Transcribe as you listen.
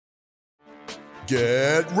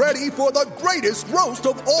Get ready for the greatest roast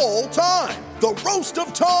of all time, the Roast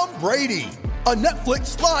of Tom Brady, a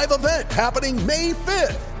Netflix live event happening May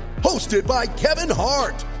 5th. Hosted by Kevin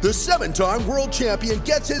Hart, the 7-time world champion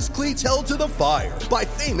gets his cleats held to the fire by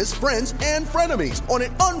famous friends and frenemies on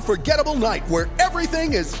an unforgettable night where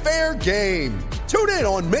everything is fair game. Tune in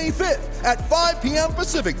on May 5th at 5 p.m.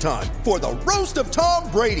 Pacific time for the Roast of Tom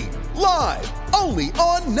Brady, live only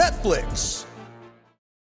on Netflix.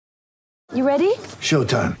 You ready?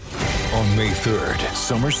 Showtime. On May 3rd,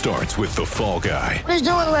 summer starts with The Fall Guy. Let's do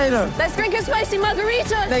it later. Let's drink a spicy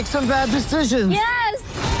margarita. Make some bad decisions. Yes!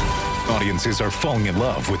 Audiences are falling in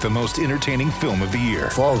love with the most entertaining film of the year.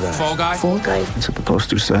 Fall Guy. Fall Guy? Fall guy. That's what the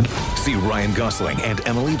poster said. See Ryan Gosling and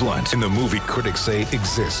Emily Blunt in the movie critics say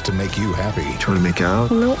exists to make you happy. Trying to make it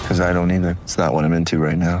out? Nope. Because I don't either. It's not what I'm into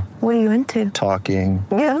right now. What are you into? Talking.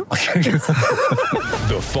 Yeah.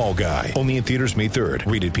 The Fall Guy. Only in theaters May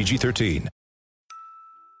 3rd. Rated PG-13.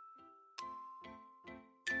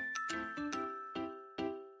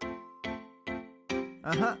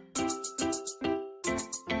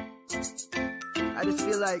 I just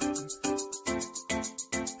feel like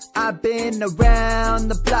I've been around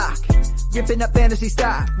the block, ripping up fantasy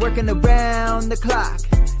stock, working around the clock.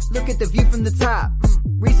 Look at the view from the top.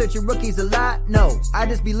 Researching rookies a lot? No, I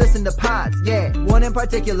just be listening to pods. Yeah, one in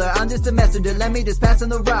particular, I'm just a messenger. Let me just pass on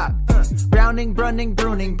the rock. Browning, brunning,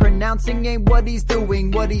 pruning, pronouncing ain't what he's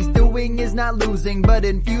doing. What he's doing is not losing, but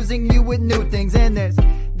infusing you with new things. And there's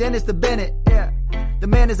Dennis the Bennett, yeah. The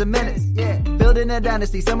man is a menace, yeah. Building a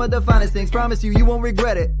dynasty, some of the finest things. Promise you, you won't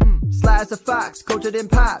regret it. Sly as a fox, cultured in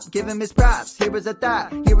pop. Give him his props. Here is a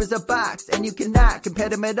thought, here is a box. And you cannot compare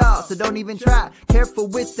them at all, so don't even try. Careful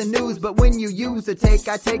with the news, but when you use a take,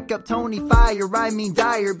 I take up Tony Fire. I mean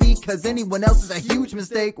Dyer, because anyone else is a huge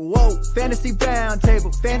mistake. Whoa, fantasy round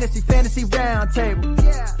table, fantasy round table.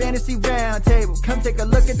 Yeah. Fantasy round table, come take a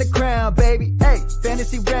look at the crown, baby. Hey,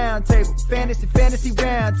 fantasy round table, fantasy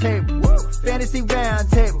round table. Woo. Fantasy round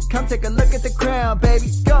table, come take a look at the crown, baby.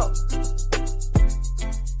 Go.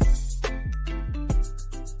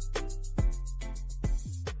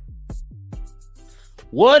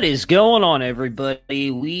 What is going on,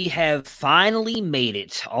 everybody? We have finally made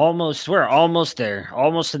it. We're almost there.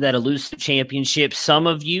 Almost to that elusive championship. Some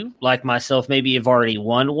of you, like myself, maybe have already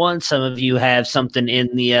won one. Some of you have something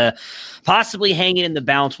in the possibly hanging in the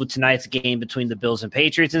balance with tonight's game between the Bills and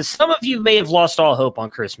Patriots. And some of you may have lost all hope on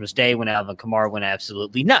Christmas Day when Alvin Kamara went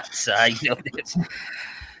absolutely nuts. There's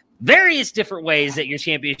various different ways that your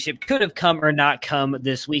championship could have come or not come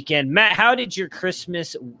this weekend. Matt, how did your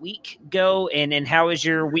Christmas week go, and how is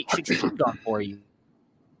your week 16 gone for you?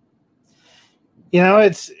 You know,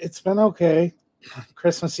 it's been okay.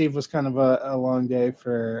 Christmas Eve was kind of a long day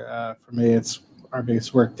for me. It's our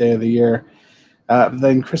biggest work day of the year.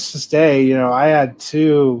 Then Christmas Day, you know, I had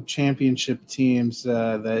two championship teams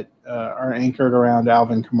that are anchored around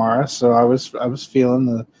Alvin Kamara, so I was feeling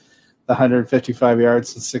the 155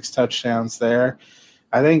 yards and 6 touchdowns there.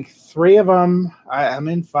 I think 3 of them, I'm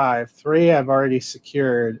in 5. 3 I've already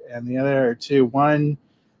secured, and the other 2, one,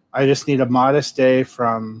 I just need a modest day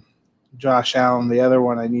from Josh Allen. The other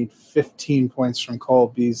one, I need 15 points from Cole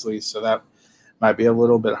Beasley, so that might be a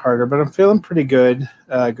little bit harder. But I'm feeling pretty good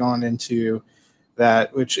going into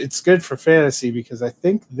that, which it's good for fantasy because I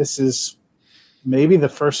think this is maybe the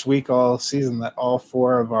first week all season that all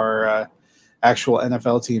 4 of our actual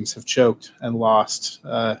NFL teams have choked and lost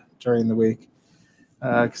during the week.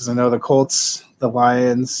 Because I know the Colts, the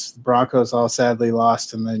Lions, the Broncos all sadly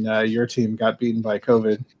lost, and then your team got beaten by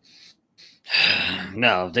COVID.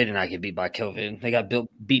 No, they did not get beat by COVID. They got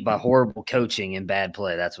beat by horrible coaching and bad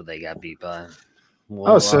play. That's what they got beat by.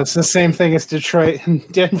 So it's the same thing as Detroit and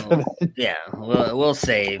Denver. Yeah, we'll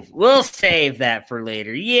save that for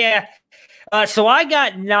later. Yeah. So I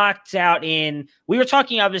got knocked out in – we were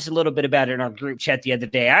talking obviously a little bit about it in our group chat the other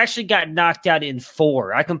day. I actually got knocked out in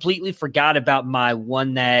 4. I completely forgot about my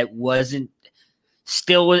one that wasn't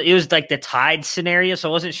still – it was like the tied scenario, so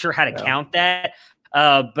I wasn't sure how to count that.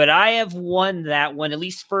 But I have won that one, at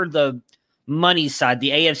least for the money side, the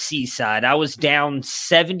AFC side. I was down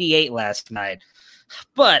 78 last night.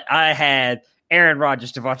 But I had Aaron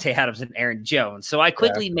Rodgers, Devontae Adams, and Aaron Jones. So I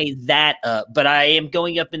quickly made that up. But I am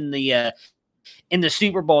going up in the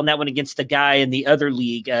Super Bowl, and that one against the guy in the other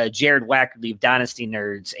league, Jared Wackerly of Dynasty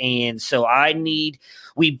Nerds. And so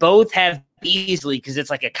we both have Beasley because it's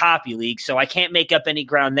like a copy league, so I can't make up any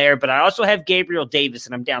ground there. But I also have Gabriel Davis,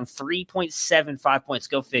 and I'm down 3.75 points.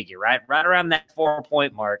 Go figure, right around that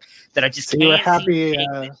 4-point mark that I just can't. You were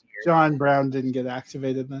happy. John Brown didn't get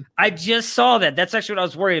activated then? I just saw that. That's actually what I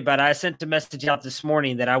was worried about. I sent a message out this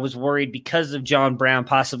morning that I was worried because of John Brown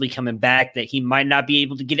possibly coming back that he might not be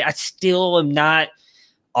able to get it. I still am not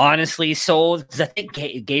honestly sold because I think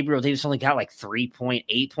Gabriel Davis only got like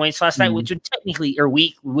 3.8 points last night, which would technically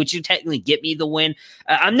get me the win.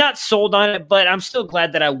 I'm not sold on it, but I'm still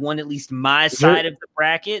glad that I won at least my side of the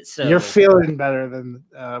bracket. So you're feeling better than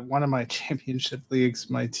one of my championship leagues.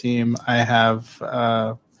 My team, I have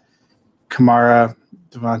Kamara,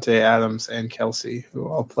 Devontae Adams, and Kelsey, who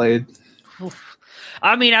all played.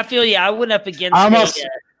 I mean, I feel I went up against. I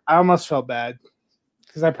almost felt bad.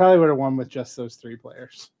 Because I probably would have won with just those 3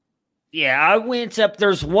 players. Yeah, I went up.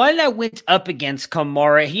 There's one I went up against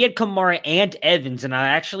Kamara. He had Kamara and Evans, and I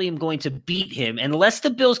actually am going to beat him unless the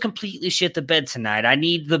Bills completely shit the bed tonight. I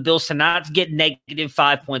need the Bills to not get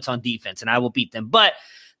 -5 points on defense, and I will beat them. But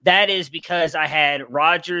that is because I had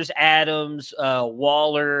Rodgers, Adams,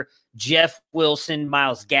 Waller, Jeff Wilson,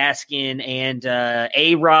 Myles Gaskin, and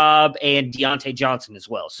A-Rob, and Deontay Johnson as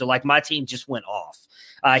well. So, like, my team just went off.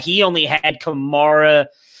 He only had Kamara,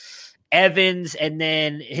 Evans, and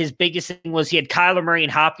then his biggest thing was he had Kyler Murray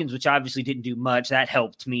and Hopkins, which obviously didn't do much. That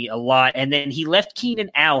helped me a lot. And then he left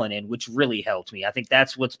Keenan Allen in, which really helped me. I think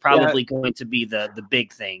that's what's probably going to be the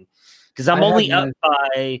big thing. Because I'm only up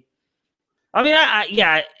by –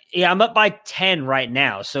 I'm up by 10 right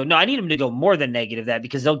now. So, no, I need him to go more than negative that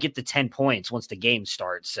because they'll get the 10 points once the game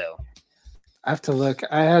starts. So I have to look.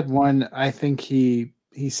 I had one – I think he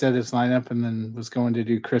set his lineup and then was going to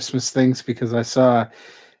do Christmas things because I saw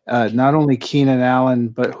not only Keenan Allen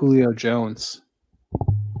but Julio Jones.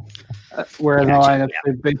 Where in the lineup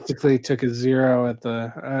they basically took a 0 at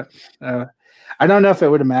the. I don't know if it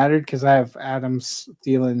would have mattered because I have Adams,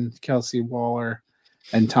 Thielen, Kelsey, Waller,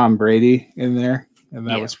 and Tom Brady in there, and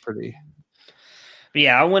that was pretty. But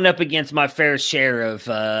yeah, I went up against my fair share of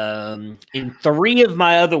in 3 of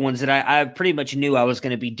my other ones that I pretty much knew I was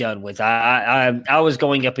going to be done with. I was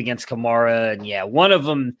going up against Kamara, and one of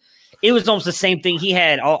them, it was almost the same thing he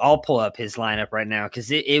had. I'll pull up his lineup right now because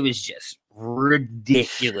it was just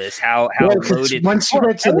ridiculous how loaded. Once you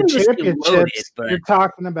get to the championships, you're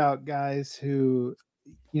talking about guys who.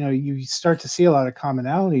 You start to see a lot of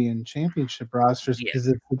commonality in championship rosters because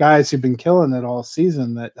it's the guys who've been killing it all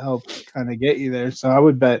season that help kind of get you there. So I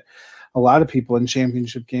would bet a lot of people in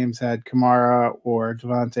championship games had Kamara or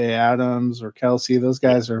Devontae Adams or Kelsey. Those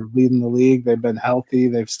guys are leading the league. They've been healthy.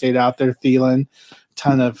 They've stayed out there. Thielen,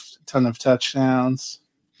 ton of touchdowns.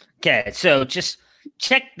 Okay, so just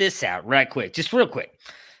check this out real quick.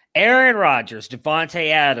 Aaron Rodgers, Devontae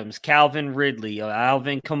Adams, Calvin Ridley,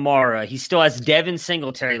 Alvin Kamara. He still has Devin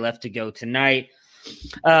Singletary left to go tonight.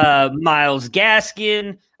 Myles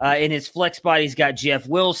Gaskin. In his flex spot, he's got Jeff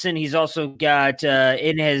Wilson. He's also got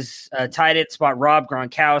in his tight end spot Rob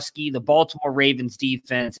Gronkowski, the Baltimore Ravens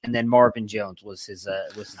defense, and then Marvin Jones was his.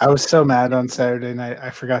 I was so mad on Saturday night. I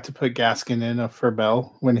forgot to put Gaskin in for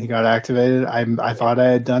Bell when he got activated. I thought I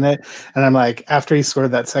had done it, and I'm like, after he scored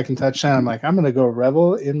that second touchdown, I'm like, I'm gonna go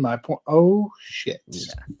revel in my point. Oh shit!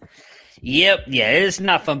 Yep, it's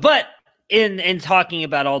not fun, but. In talking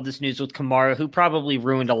about all this news with Kamara, who probably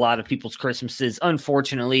ruined a lot of people's Christmases,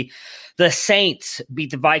 unfortunately, the Saints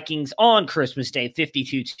beat the Vikings on Christmas Day,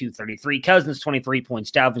 52-33. Cousins, 23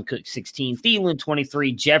 points. Dalvin Cook, 16. Thielen,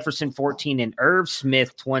 23. Jefferson, 14. And Irv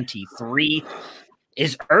Smith, 23.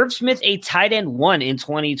 Is Irv Smith a tight end 1 in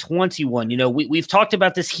 2021? We've talked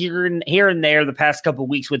about this here and there the past couple of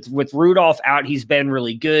weeks with Rudolph out. He's been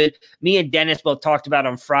really good. Me and Dennis both talked about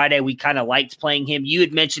on Friday. We kind of liked playing him. You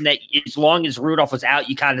had mentioned that as long as Rudolph was out,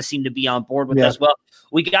 you kind of seemed to be on board with us. Well,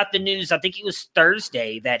 we got the news. I think it was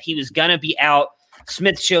Thursday that he was going to be out.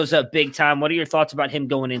 Smith shows up big time. What are your thoughts about him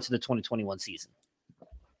going into the 2021 season?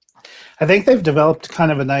 I think they've developed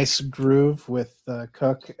kind of a nice groove with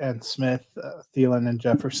Cook and Smith, Thielen and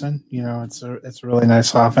Jefferson. It's a really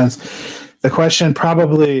nice offense. The question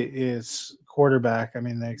probably is quarterback. I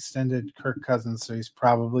mean, they extended Kirk Cousins, so he's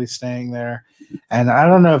probably staying there. And I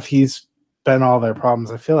don't know if he's been all their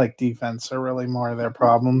problems. I feel like defense are really more of their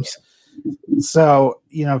problems. So,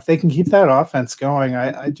 if they can keep that offense going,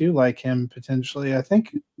 I do like him potentially. I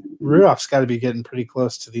think Rudolph's got to be getting pretty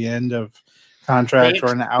close to the end of contract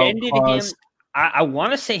or an out clause. I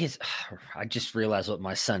want to say I just realized what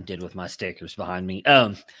my son did with my stickers behind me.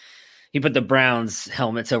 He put the Browns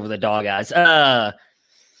helmets over the dog eyes. I'm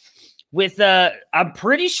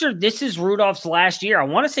pretty sure this is Rudolph's last year. I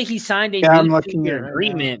want to say he signed a new 2-year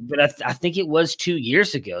agreement, but I think it was 2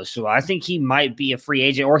 years ago. So I think he might be a free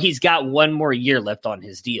agent, or he's got 1 more year left on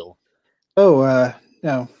his deal. No,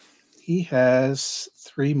 he has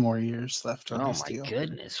 3 more years left on his deal. Oh my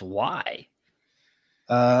goodness, why?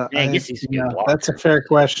 I guess he's a good blocker. That's a fair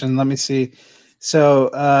question. Let me see. So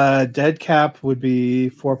dead cap would be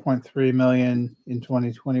 4.3 million in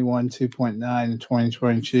 2021, 2.9 in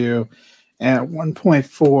 2022, and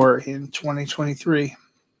 1.4 in 2023.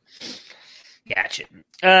 Gotcha.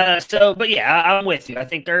 But yeah, I'm with you. I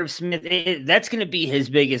think Irv Smith, that's going to be his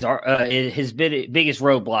biggest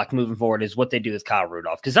roadblock moving forward is what they do with Kyle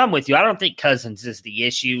Rudolph. Because I'm with you. I don't think Cousins is the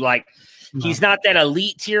issue. Like, he's not that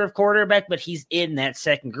elite tier of quarterback, but he's in that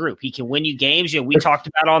second group. He can win you games. We talked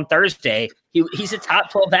about on Thursday. He's a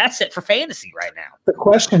top 12 asset for fantasy right now. The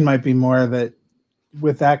question might be more that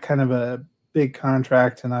with that kind of a big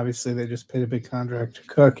contract, and obviously they just paid a big contract to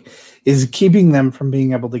Cook, is keeping them from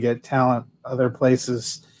being able to get talent other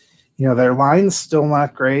places. Their line's still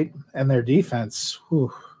not great, and their defense,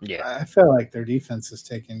 I feel like their defense has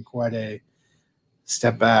taken quite a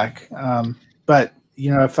step back. But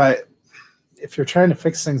if you're trying to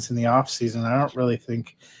fix things in the offseason, I don't really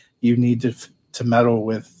think you need to meddle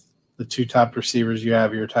with the two top receivers you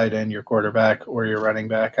have, your tight end, your quarterback, or your running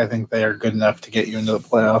back. I think they are good enough to get you into the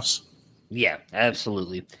playoffs. Yeah,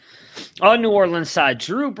 absolutely. On New Orleans side,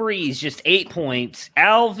 Drew Brees, just 8 points.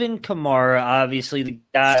 Alvin Kamara, obviously the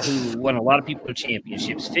guy who won a lot of people to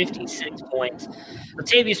championships, 56 points.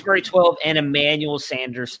 Latavius Murray, 12, and Emmanuel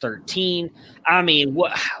Sanders, 13. I mean,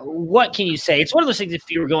 what can you say? It's one of those things if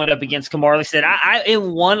you were going up against Kamara, like I said, I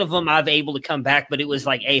in one of them I've able to come back, but it was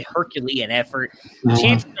like a Herculean effort.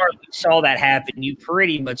 Chances are if you saw that happen, you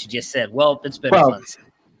pretty much just said, well, it's been a fun season.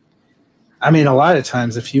 I mean, a lot of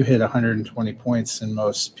times if you hit 120 points in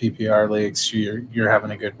most PPR leagues, you're having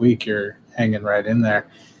a good week. You're hanging right in there.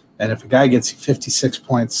 And if a guy gets 56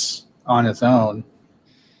 points on his own,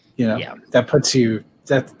 that puts you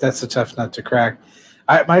that's a tough nut to crack.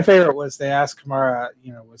 My favorite was they asked Kamara,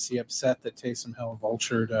 was he upset that Taysom Hill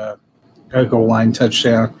vultured a goal line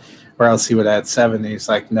touchdown, or else he would add 7? And he's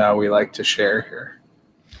like, no, we like to share here.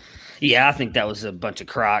 Yeah, I think that was a bunch of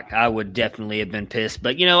crock. I would definitely have been pissed.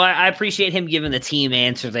 But, I appreciate him giving the team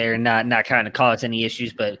answer there and not kind of cause any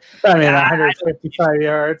issues. But 155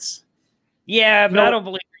 yards. Yeah, but I don't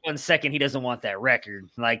believe for 1 second he doesn't want that record.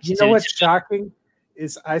 Like, what's shocking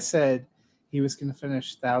is I said he was going to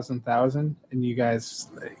finish 1,000, and you guys,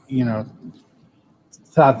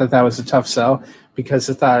 thought that was a tough sell because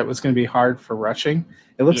they thought it was going to be hard for rushing.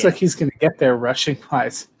 It looks like he's going to get there rushing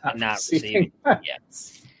wise, not receiving.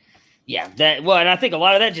 Yeah, and I think a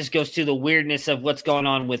lot of that just goes to the weirdness of what's going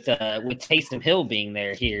on with Taysom Hill being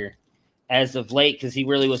there here as of late, because he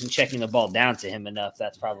really wasn't checking the ball down to him enough.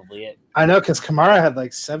 That's probably it. I know, because Kamara had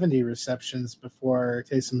like 70 receptions before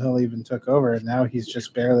Taysom Hill even took over, and now he's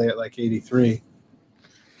just barely at like 83.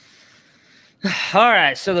 All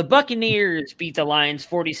right, so the Buccaneers beat the Lions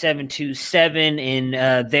 47-7 in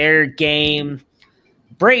their game.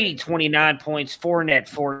 Brady, 29 points, Fournette,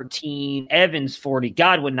 14, Evans, 40,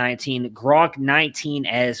 Godwin, 19, Gronk, 19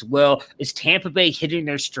 as well. Is Tampa Bay hitting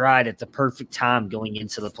their stride at the perfect time going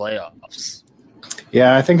into the playoffs?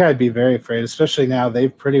 Yeah, I think I'd be very afraid, especially now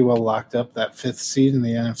they've pretty well locked up that 5th seed in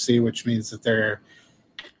the NFC, which means that they're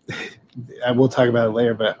 – I will talk about it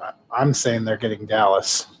later, but I'm saying they're getting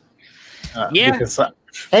Dallas. Because,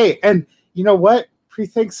 hey, and you know what?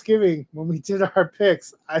 Pre-Thanksgiving, when we did our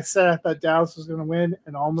picks, I said I thought Dallas was going to win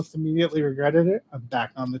and almost immediately regretted it. I'm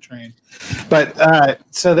back on the train. But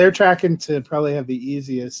so they're tracking to probably have the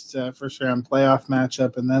easiest first-round playoff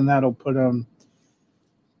matchup, and then that'll put them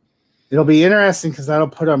 – it'll be interesting because that'll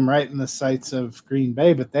put them right in the sights of Green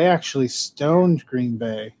Bay, but they actually stoned Green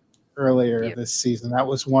Bay earlier this season. That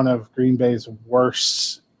was one of Green Bay's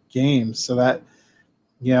worst games. So that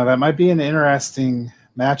might be an interesting –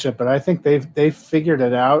 matchup, but I think they've figured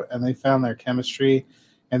it out and they found their chemistry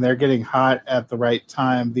and they're getting hot at the right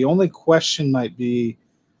time. The only question might be,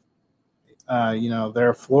 they're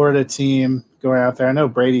a Florida team going out there. I know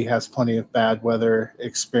Brady has plenty of bad weather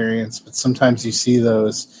experience, but sometimes you see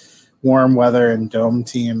those warm weather and dome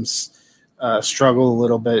teams struggle a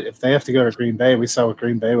little bit. If they have to go to Green Bay, we saw what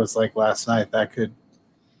Green Bay was like last night. That could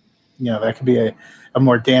be a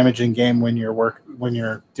more damaging game when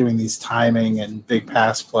you're doing these timing and big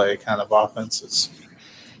pass play kind of offenses.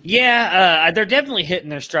 Yeah, they're definitely hitting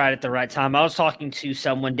their stride at the right time. I was talking to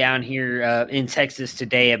someone down here in Texas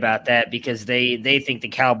today about that because they think the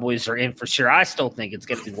Cowboys are in for sure. I still think it's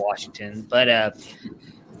going to be Washington, but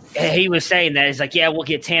he was saying that he's like, yeah, we'll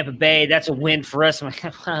get Tampa Bay. That's a win for us. I'm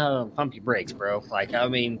like, oh, pump your brakes, bro. Like, I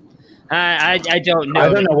mean, I don't know.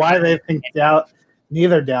 I don't know why they think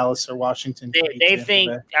neither Dallas or Washington. They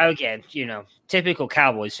think, again, typical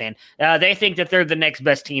Cowboys fan. They think that they're the next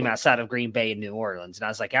best team outside of Green Bay and New Orleans. And I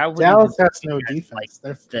was like, Dallas has no defense.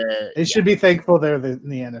 They should be thankful they're in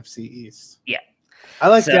the NFC East. Yeah. I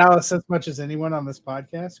like Dallas as much as anyone on this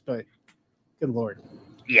podcast, but good Lord.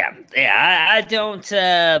 Yeah, I don't,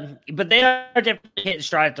 but they are definitely hitting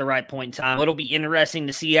stride at the right point in time. It'll be interesting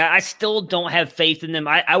to see. I still don't have faith in them.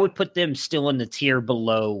 I would put them still in the tier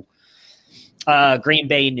below Green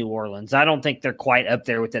Bay and New Orleans. I don't think they're quite up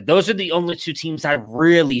there with that. Those are the only two teams I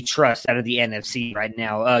really trust out of the NFC right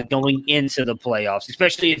now going into the playoffs,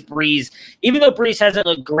 especially if Breeze, even though Breeze hasn't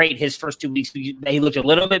looked great his first 2 weeks, he looked a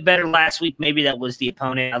little bit better last week. Maybe that was the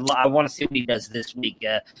opponent. I want to see what he does this week.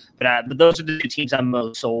 But those are the two teams I'm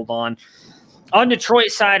most sold on. On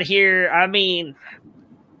Detroit side here, I mean,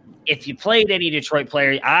 if you played any Detroit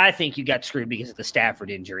player, I think you got screwed because of the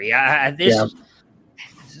Stafford injury.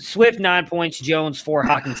 Swift 9 points, Jones 4,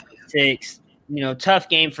 Hawkins 6. Tough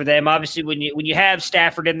game for them. Obviously, when you have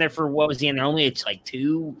Stafford in there for what was he in there? Only it's like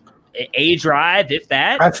a drive, if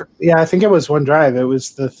that. I think it was one drive. It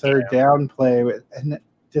was the third down play. And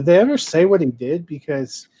did they ever say what he did?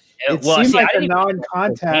 Because it seemed like a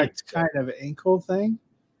non-contact kind of ankle thing,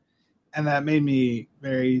 and that made me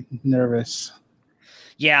very nervous.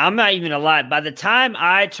 Yeah, I'm not even gonna lie. By the time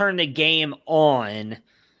I turned the game on,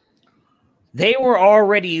 they were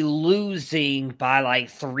already losing by like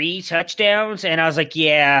 3 touchdowns, and I was like,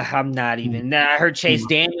 yeah, I'm not even. Then I heard Chase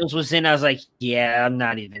Daniels was in. I was like, yeah, I'm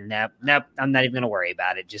not even. Nope, I'm not even going to worry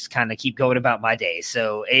about it. Just kind of keep going about my day.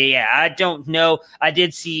 So, yeah, I don't know. I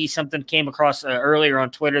did see something came across earlier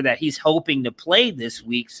on Twitter that he's hoping to play this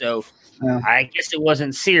week, so I guess it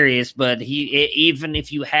wasn't serious, but even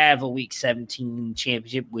if you have a Week 17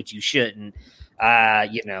 championship, which you shouldn't, I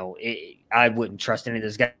wouldn't trust any of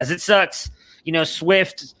those guys. It sucks.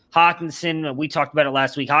 Swift, Hawkinson, we talked about it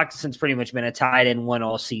last week. Hawkinson's pretty much been a tight end one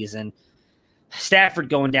all season. Stafford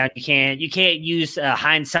going down, you can't use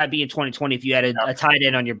hindsight being 2020 if you had a tight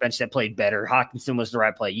end on your bench that played better. Hawkinson was the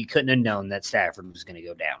right play. You couldn't have known that Stafford was going to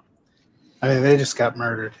go down. I mean, they just got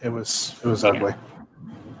murdered. It was ugly.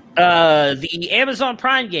 The Amazon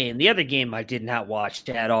Prime game, the other game I did not watch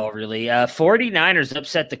at all, really. 49ers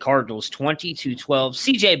upset the Cardinals 20-12.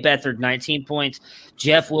 CJ Beathard, 19 points.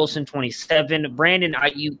 Jeff Wilson, 27. Brandon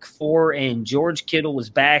Ayuk, 4. And George Kittle was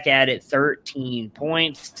back at it, 13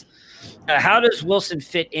 points. How does Wilson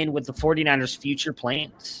fit in with the 49ers' future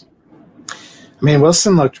plans? I mean,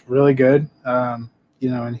 Wilson looked really good, and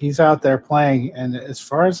he's out there playing. And as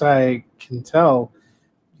far as I can tell,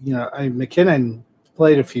 McKinnon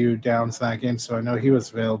played a few downs in that game, so I know he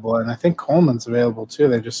was available. And I think Coleman's available too.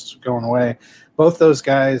 They're just going away. Both those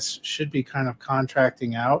guys should be kind of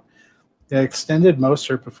contracting out. They extended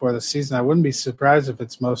Mostert before the season. I wouldn't be surprised if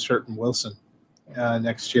it's Mostert and Wilson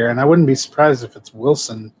next year. And I wouldn't be surprised if it's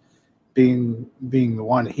Wilson being the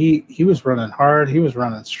one. He was running hard. He was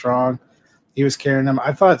running strong. He was carrying them.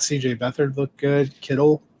 I thought C.J. Beathard looked good.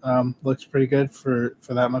 Kittle looks pretty good for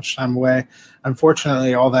that much time away.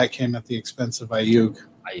 Unfortunately, all that came at the expense of Ayuk,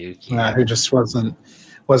 who just wasn't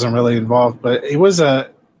really involved. But it was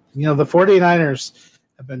the 49ers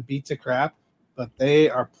have been beat to crap, but they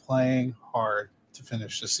are playing hard to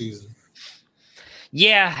finish the season.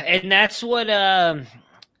 Yeah, and that's what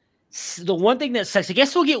the one thing that sucks. I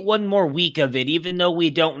guess we'll get one more week of it, even though we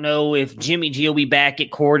don't know if Jimmy G will be back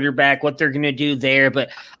at quarterback, what they're going to do there. But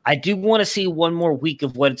I do want to see one more week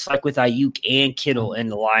of what it's like with Ayuk and Kittle in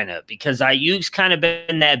the lineup, because Ayuk's kind of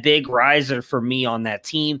been that big riser for me on that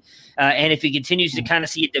team. And if he continues to kind of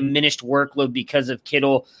see a diminished workload because of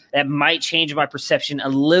Kittle, that might change my perception a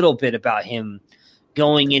little bit about him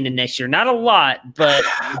going into next year. Not a lot, but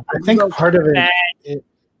I think part of it,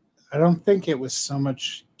 I don't think it was so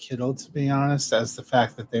much Kittle, to be honest, as the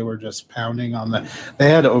fact that they were just pounding on they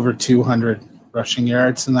had over 200 rushing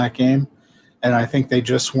yards in that game, and I think they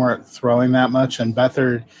just weren't throwing that much. And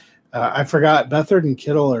Beathard, I forgot, Beathard and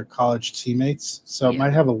Kittle are college teammates, so it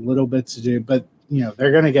might have a little bit to do, but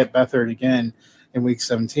they're going to get Beathard again in week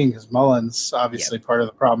 17 because Mullins, obviously part of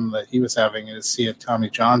the problem that he was having is he had Tommy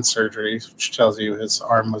John surgery, which tells you his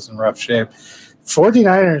arm was in rough shape.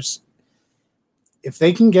 49ers, if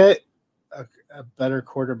they can get a better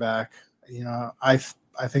quarterback, I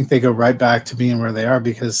think they go right back to being where they are,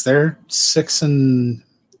 because they're 6-9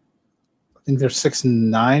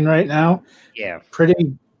 right now. Yeah,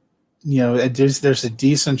 pretty. There's a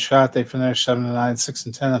decent shot they finish 7-9,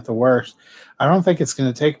 6-10 at the worst. I don't think it's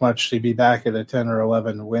going to take much to be back at a 10 or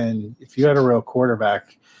 11 win. If you had a real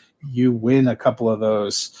quarterback, you win a couple of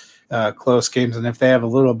those close games. And if they have a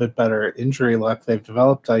little bit better injury luck, they've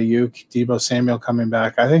developed Ayuk, Deebo Samuel coming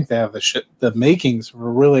back. I think they have the makings of a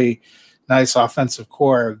really nice offensive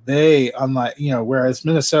core. They, unlike, whereas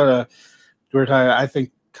Minnesota, I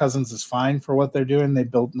think Cousins is fine for what they're doing. They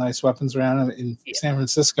built nice weapons around him. In San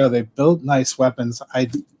Francisco, they built nice weapons.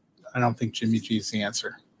 I don't think Jimmy G's the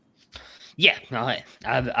answer. Yeah, no,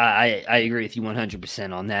 I agree with you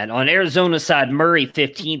 100% on that. On Arizona's side, Murray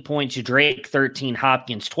 15 points, Drake 13,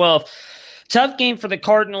 Hopkins 12. Tough game for the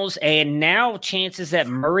Cardinals, and now chances that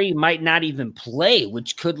Murray might not even play,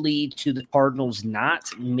 which could lead to the Cardinals not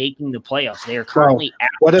making the playoffs. They are currently out.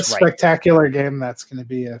 What a spectacular game that's going to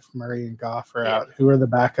be if Murray and Goff are out. Who are the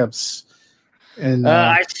backups?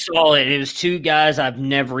 I saw it. It was two guys I've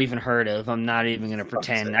never even heard of. I'm not even going to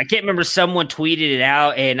pretend. I can't remember. Someone tweeted it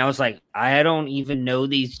out, and I was like, I don't even know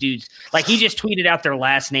these dudes. Like, he just tweeted out their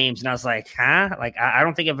last names, and I was like, huh? Like, I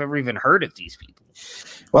don't think I've ever even heard of these people.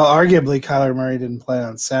 Well, arguably, Kyler Murray didn't play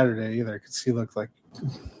on Saturday either because he looked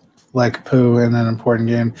like poo in an important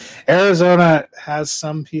game. Arizona has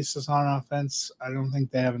some pieces on offense. I don't think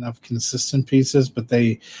they have enough consistent pieces, but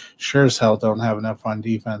they sure as hell don't have enough on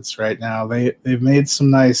defense right now. They've made some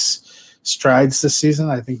nice strides this season.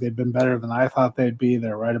 I think they've been better than I thought they'd be.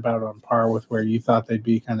 They're right about on par with where you thought they'd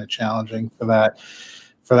be, kind of challenging for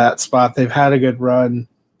that spot. They've had a good run.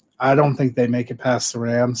 I don't think they make it past the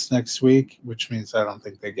Rams next week, which means I don't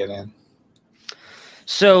think they get in.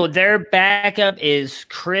 So their backup is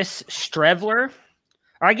Chris Streveler.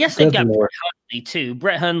 Or I guess they've got Brett Hundley too.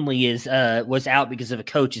 Brett Hundley was out because of a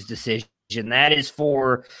coach's decision. That is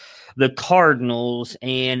for the Cardinals.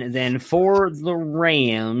 And then for the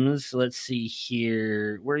Rams, let's see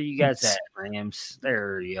here. Where are you guys at, Rams?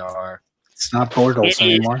 There you are. It's not Bortles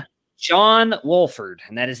anymore. John Wolford,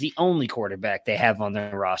 and that is the only quarterback they have on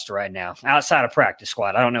their roster right now, outside of practice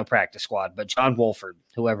squad. I don't know practice squad, but John Wolford,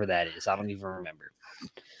 whoever that is, I don't even remember.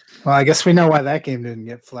 Well, I guess we know why that game didn't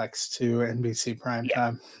get flexed to NBC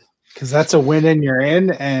primetime, because that's a win and you're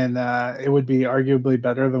in, and it would be arguably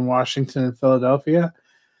better than Washington and Philadelphia.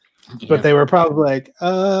 Yeah. But they were probably like,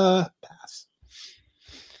 pass.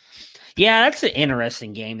 Yeah, that's an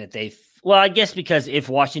interesting game that they – well, I guess because if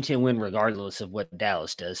Washington win regardless of what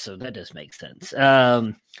Dallas does, so that does make sense.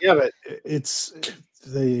 Yeah, but it's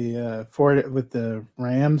the with the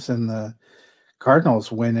Rams and the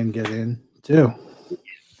Cardinals win and get in too.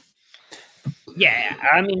 Yeah,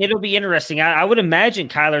 I mean, it'll be interesting. I would imagine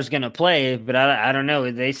Kyler's going to play, but I don't know.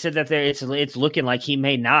 They said that it's looking like he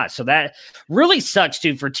may not. So that really sucks,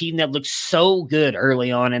 too, for a team that looks so good early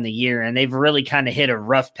on in the year, and they've really kind of hit a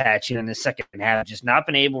rough patch here in the second half, just not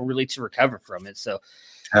been able really to recover from it. So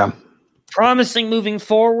promising moving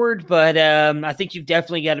forward, but I think you've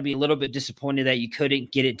definitely got to be a little bit disappointed that you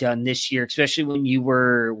couldn't get it done this year, especially when you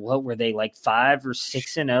were, what were they, like 5 or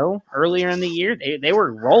 6-0 earlier in the year? They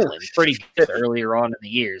were rolling pretty good earlier on in the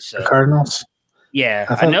year. So the Cardinals? Yeah,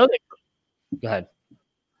 I know they – go ahead.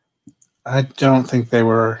 I don't think they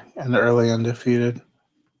were an early undefeated.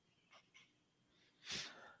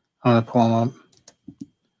 I'm going to pull them up.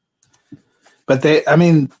 But they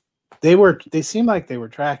seemed like they were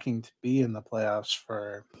tracking to be in the playoffs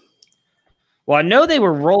for. Well, I know they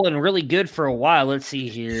were rolling really good for a while. Let's see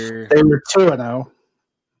here. They were 2-0.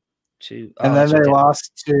 And then they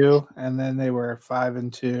lost 2, and then they were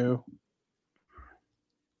 5-2.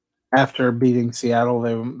 After beating Seattle,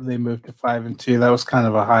 they moved to 5-2. That was kind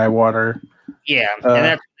of a high water. Yeah, and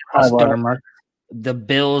that's high water mark. The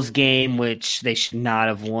Bills game, which they should not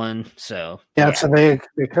have won. So so they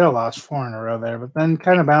could have lost 4 in a row there, but then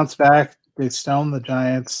kind of bounced back. They stoned the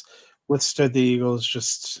Giants, withstood the Eagles.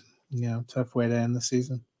 Just tough way to end the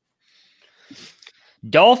season.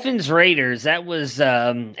 Dolphins Raiders. That was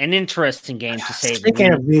an interesting game to say.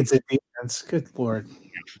 Speaking of needs of defense, good Lord.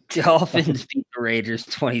 Dolphins beat the Raiders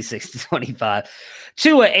 26-25.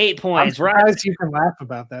 2 at 8 points. I'm surprised you can laugh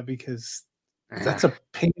about that because that's a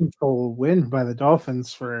painful win by the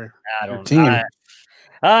Dolphins for their team.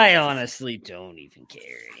 I honestly don't even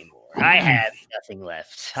care anymore. I have nothing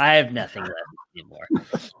left. Anymore.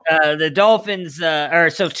 The Dolphins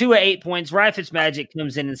so 2 at 8 points. Ryan Fitzmagic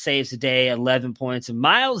comes in and saves the day, 11 points. And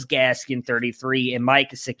Myles Gaskin, 33, and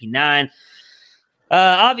Mike Gesicki, 9.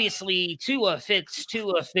 Obviously, Tua fits.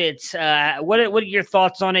 What are your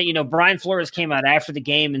thoughts on it? Brian Flores came out after the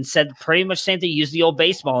game and said pretty much the same thing. Use the old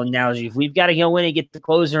baseball analogy. If we've got to go in and get the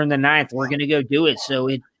closer in the 9th, we're going to go do it. So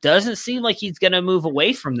it doesn't seem like he's going to move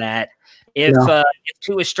away from that if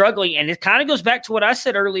Tua is struggling. And it kind of goes back to what I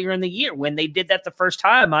said earlier in the year when they did that the first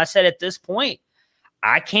time. I said at this point,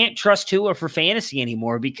 I can't trust Tua for fantasy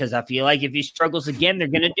anymore because I feel like if he struggles again, they're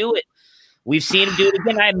going to do it. We've seen him do it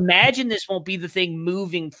again. I imagine this won't be the thing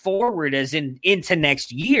moving forward as into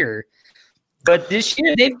next year. But this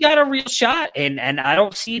year, they've got a real shot. And I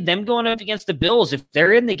don't see them going up against the Bills. If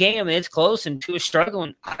they're in the game and it's close and Tua's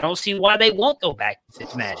struggling, I don't see why they won't go back to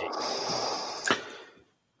Fitzmagic.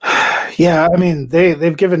 Yeah, I mean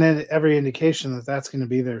they've given it every indication that that's going to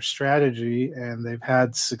be their strategy, and they've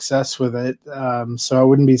had success with it. So I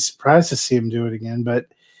wouldn't be surprised to see him do it again. But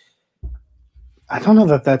I don't know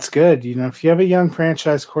that that's good. If you have a young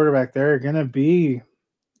franchise quarterback, there are going to be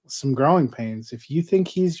some growing pains. If you think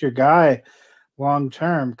he's your guy long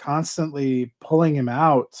term, constantly pulling him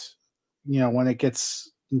out, when it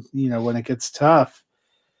gets tough.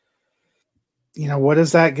 What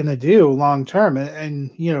is that going to do long term?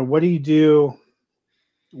 And what do you do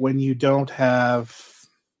when you don't have,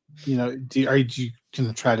 are you going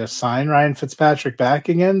to try to sign Ryan Fitzpatrick back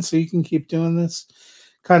again so you can keep doing this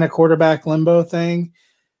kind of quarterback limbo thing?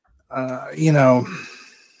 I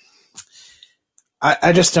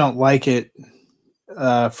just don't like it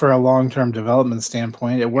for a long-term development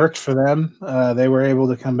standpoint. It worked for them. They were able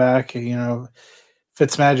to come back,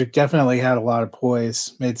 Fitzmagic definitely had a lot of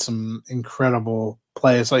poise, made some incredible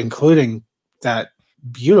plays, including that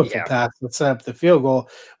beautiful pass that set up the field goal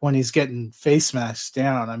when he's getting face mashed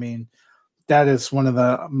down. I mean, that is one of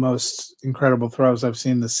the most incredible throws I've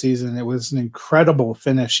seen this season. It was an incredible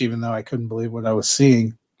finish, even though I couldn't believe what I was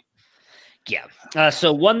seeing. Yeah.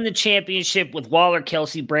 So won the championship with Waller,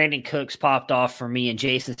 Kelsey, Brandon Cooks popped off for me, and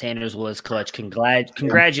Jason Sanders was clutch.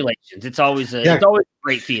 Congratulations. It's always a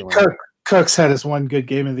great feeling. Cooks had his one good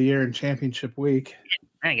game of the year in championship week.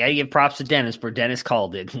 I got to give props to Dennis, where Dennis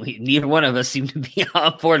called it. Neither one of us seemed to be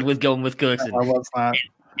on board with going with Cooks.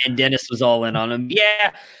 And Dennis was all in on him.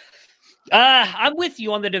 Yeah. I'm with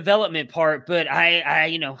you on the development part, but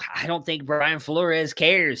I don't think Brian Flores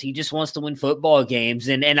cares. He just wants to win football games.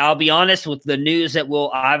 And I'll be honest with the news that we'll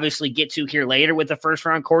obviously get to here later with the first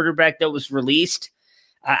round quarterback that was released.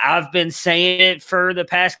 I've been saying it for the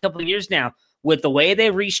past couple of years now. With the way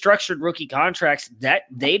they restructured rookie contracts, that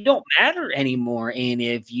they don't matter anymore. And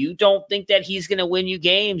if you don't think that he's going to win you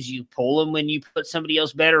games, you pull him when you put somebody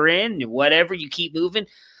else better in, whatever, you keep moving.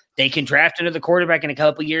 They can draft another quarterback in a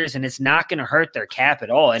couple of years, and it's not going to hurt their cap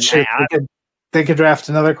at all. And they could draft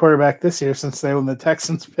another quarterback this year since they won the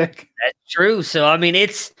Texans pick. That's true. So, I mean,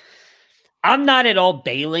 I'm not at all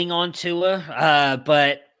bailing on Tua,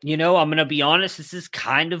 but I'm going to be honest. This is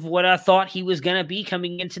kind of what I thought he was going to be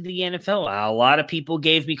coming into the NFL. A lot of people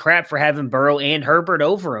gave me crap for having Burrow and Herbert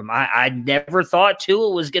over him. I never thought Tua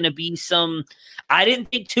was going to be I didn't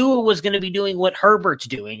think Tua was going to be doing what Herbert's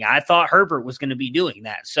doing. I thought Herbert was going to be doing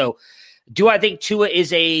that. So do I think Tua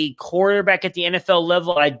is a quarterback at the NFL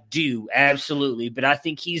level? I do, absolutely. But I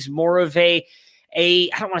think he's more of I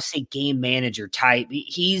don't want to say game manager type.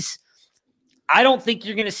 I don't think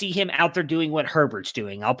you're going to see him out there doing what Herbert's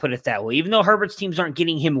doing. I'll put it that way. Even though Herbert's teams aren't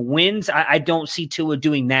getting him wins, I don't see Tua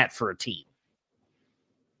doing that for a team.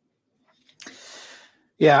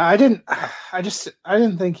 Yeah, I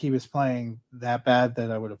didn't think he was playing that bad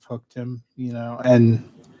that I would have hooked him, and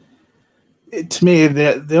to me,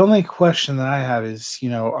 the only question that I have is,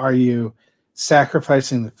 are you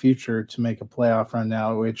sacrificing the future to make a playoff run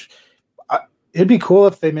now, which it'd be cool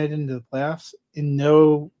if they made it into the playoffs. In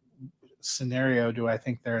no scenario do I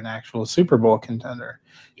think they're an actual Super Bowl contender.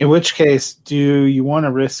 In which case, do you want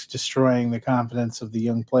to risk destroying the confidence of the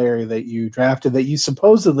young player that you drafted, that you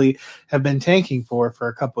supposedly have been tanking for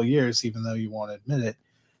a couple of years, even though you won't admit it?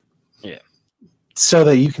 Yeah. So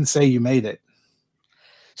that you can say you made it.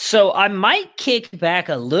 So I might kick back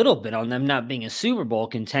a little bit on them not being a Super Bowl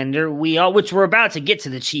contender. Which we're about to get to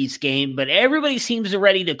the Chiefs game, but everybody seems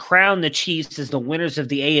ready to crown the Chiefs as the winners of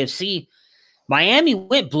the AFC. Miami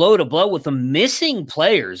went blow to blow with them missing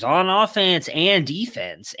players on offense and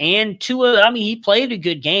defense. And Tua, he played a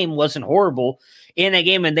good game, wasn't horrible in that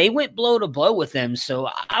game, and they went blow to blow with them. So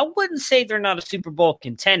I wouldn't say they're not a Super Bowl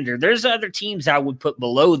contender. There's other teams I would put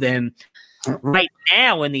below them right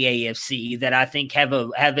now in the AFC that I think have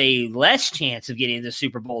a less chance of getting the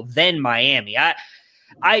Super Bowl than Miami.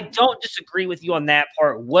 I don't disagree with you on that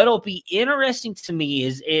part. What'll be interesting to me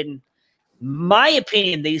is, in my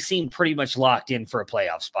opinion, they seem pretty much locked in for a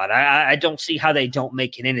playoff spot. I don't see how they don't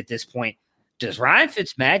make it in at this point. Does Ryan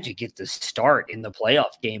Fitzmagic get the start in the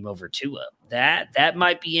playoff game over Tua? That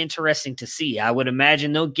might be interesting to see. I would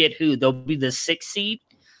imagine they'll get who? They'll be the 6th seed.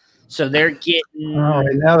 So they're getting. Right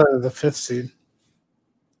now they're the 5th seed.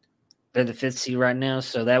 They're the 5th seed right now.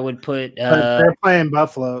 So that would put. They're playing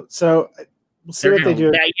Buffalo. So we'll see what they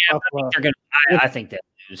do. I think they'll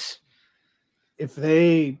lose. If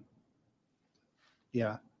they.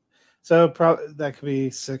 Yeah. So that could be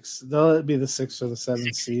 6. They'll be the 6th or the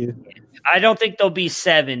 7th seed. I don't think they'll be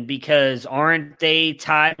 7 because aren't they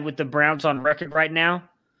tied with the Browns on record right now?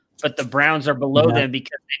 But the Browns are below them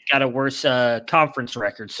because they've got a worse conference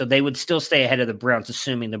record. So they would still stay ahead of the Browns,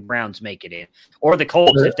 assuming the Browns make it in. Or the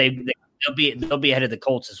Colts if they they'll be ahead of the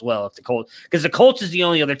Colts as well if the Colts, because the Colts is the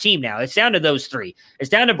only other team now. It's down to those three. It's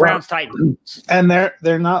down to Browns, Titans, and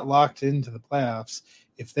they're not locked into the playoffs.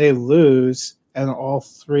 If they lose and all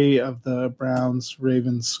three of the Browns,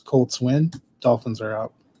 Ravens, Colts win, Dolphins are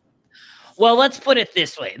out. Well, let's put it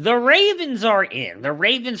this way. The Ravens are in. The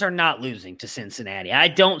Ravens are not losing to Cincinnati. I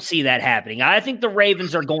don't see that happening. I think the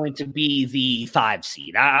Ravens are going to be the 5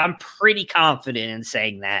 seed. I'm pretty confident in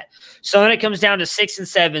saying that. So when it comes down to 6 and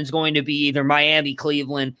 7 is going to be either Miami,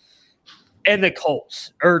 Cleveland, and the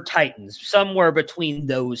Colts or Titans, somewhere between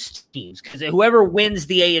those teams. Because whoever wins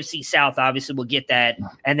the AFC South obviously will get that,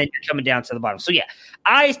 and then you're coming down to the bottom. So, yeah,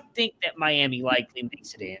 I think that Miami likely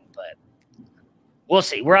makes it in, but we'll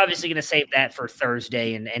see. We're obviously going to save that for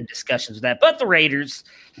Thursday and discussions with that. But the Raiders,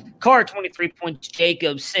 Carr 23 points,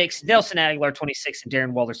 Jacobs 6, Nelson Aguilar 26, and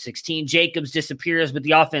Darren Waller 16. Jacobs disappears, but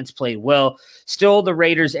the offense played well. Still, the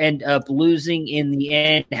Raiders end up losing in the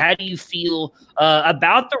end. How do you feel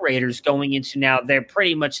about the Raiders going into now? They're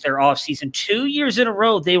pretty much their offseason. 2 years in a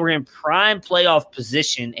row, they were in prime playoff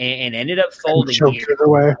position and ended up folding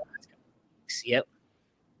here. Yep.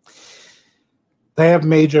 They have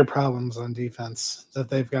major problems on defense that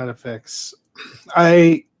they've got to fix.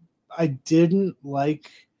 I didn't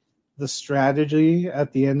like the strategy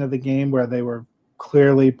at the end of the game where they were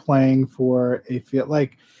clearly playing for a field.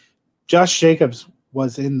 Like Josh Jacobs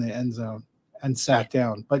was in the end zone and sat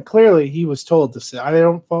down, but clearly he was told to sit. I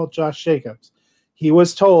don't fault Josh Jacobs. He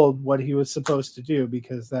was told what he was supposed to do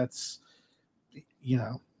because that's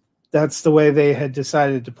the way they had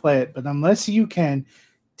decided to play it. But unless you can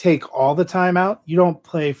take all the time out, you don't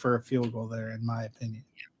play for a field goal there, in my opinion.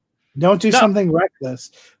 Don't do something reckless,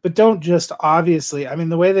 but don't just obviously – I mean,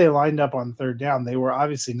 the way they lined up on third down, they were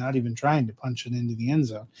obviously not even trying to punch it into the end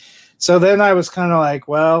zone. So then I was kind of like,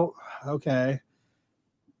 well, okay.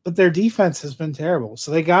 But their defense has been terrible. So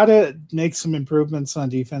they got to make some improvements on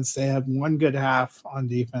defense. They had one good half on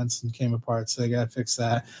defense and came apart, so they got to fix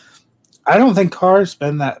that. I don't think Carr's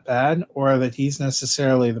been that bad or that he's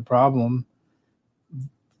necessarily the problem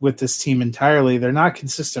with this team entirely. They're not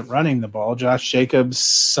consistent running the ball. Josh Jacobs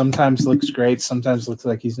sometimes looks great, sometimes looks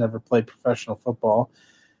like he's never played professional football.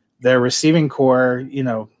 Their receiving core,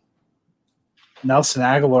 Nelson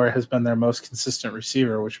Aguilar has been their most consistent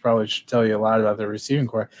receiver, which probably should tell you a lot about their receiving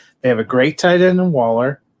core. They have a great tight end in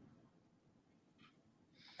Waller,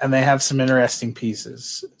 and they have some interesting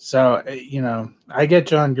pieces. So, I get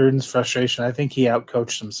John Gruden's frustration. I think he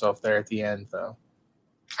outcoached himself there at the end, though.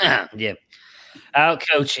 Yeah. Out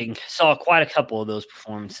coaching. Saw quite a couple of those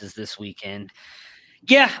performances this weekend.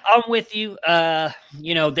 Yeah, I'm with you.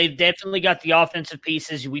 They've definitely got the offensive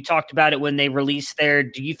pieces. We talked about it when they released their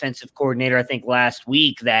defensive coordinator, I think last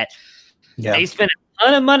week, that they spent a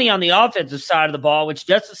ton of money on the offensive side of the ball, which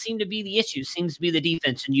doesn't seem to be the issue. It seems to be the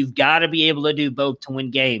defense, and you've got to be able to do both to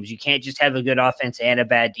win games. You can't just have a good offense and a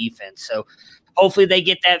bad defense. So hopefully they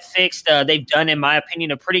get that fixed. They've done, in my opinion,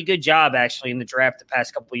 a pretty good job actually in the draft the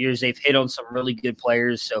past couple of years. They've hit on some really good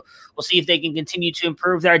players. So we'll see if they can continue to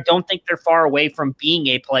improve there. I don't think they're far away from being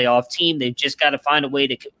a playoff team. They've just got to find a way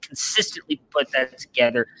to consistently put that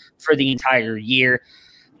together for the entire year.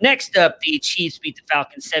 Next up, the Chiefs beat the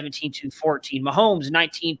Falcons 17-14. Mahomes,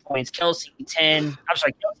 19 points. Kelsey,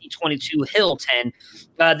 22. Hill, 10.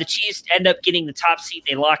 The Chiefs end up getting the top seed.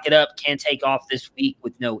 They lock it up. Can take off this week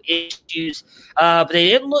with no issues. But they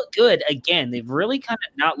didn't look good. Again, they've really kind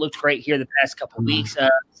of not looked great here the past couple of weeks. Does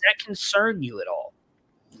that concern you at all?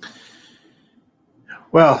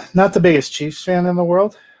 Well, not the biggest Chiefs fan in the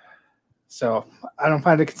world, so I don't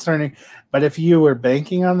find it concerning. But if you were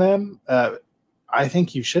banking on them, I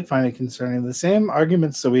think you should find it concerning. The same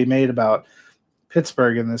arguments that we made about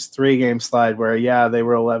Pittsburgh in this 3-game slide where, they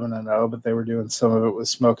were 11-0, but they were doing some of it with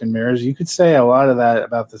smoke and mirrors. You could say a lot of that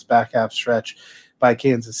about this back half stretch by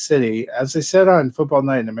Kansas City. As I said on Football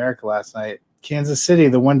Night in America last night, Kansas City,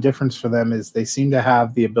 the one difference for them is they seem to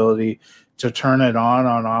have the ability to turn it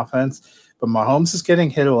on offense, but Mahomes is getting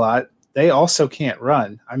hit a lot. They also can't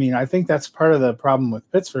run. I mean, I think that's part of the problem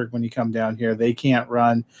with Pittsburgh when you come down here. They can't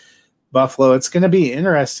run. Buffalo, it's going to be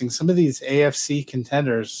interesting. Some of these AFC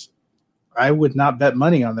contenders, I would not bet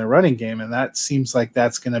money on their running game, and that seems like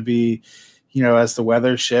that's going to be, as the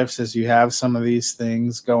weather shifts, as you have some of these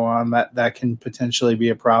things go on, that can potentially be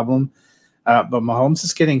a problem. But Mahomes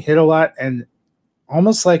is getting hit a lot, and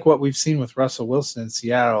almost like what we've seen with Russell Wilson in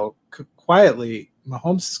Seattle, quietly,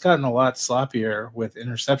 Mahomes has gotten a lot sloppier with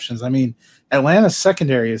interceptions. I mean, Atlanta's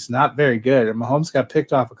secondary is not very good, and Mahomes got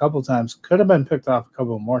picked off a couple times. Could have been picked off a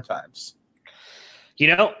couple more times.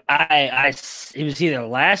 It was either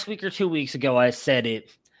last week or 2 weeks ago I said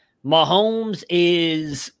it. Mahomes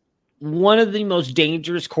is one of the most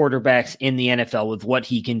dangerous quarterbacks in the NFL with what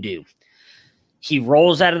he can do. He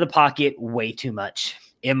rolls out of the pocket way too much,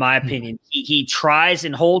 in my opinion. He tries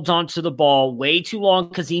and holds onto the ball way too long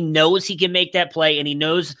because he knows he can make that play, and he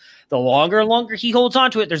knows the longer and longer he holds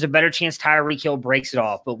onto it, there's a better chance Tyreek Hill breaks it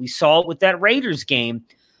off. But we saw it with that Raiders game.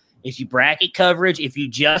 If you bracket coverage, if you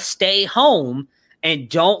just stay home and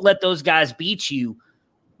don't let those guys beat you,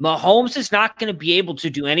 Mahomes is not going to be able to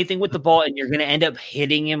do anything with the ball, and you're going to end up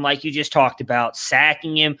hitting him like you just talked about,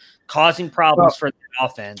 sacking him, causing problems for the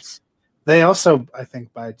offense. They also, I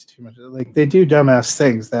think, buy too much. Like, they do dumbass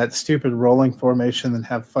things. That stupid rolling formation and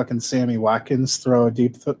have fucking Sammy Watkins throw a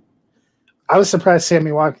deep I was surprised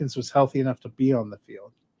Sammy Watkins was healthy enough to be on the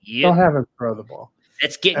field. Yep. Don't have him throw the ball.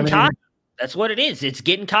 It's getting cocky. That's what it is. It's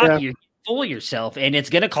getting cocky. Yeah. You're full of yourself, and it's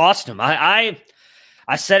going to cost them. I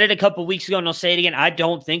said it a couple weeks ago, and I'll say it again. I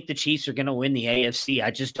don't think the Chiefs are going to win the AFC.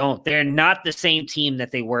 I just don't. They're not the same team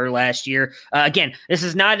that they were last year. Again, this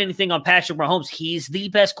is not anything on Patrick Mahomes. He's the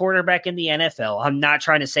best quarterback in the NFL. I'm not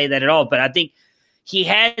trying to say that at all, but I think he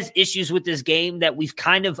has issues with this game that we've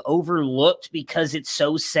kind of overlooked because it's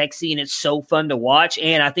so sexy and it's so fun to watch.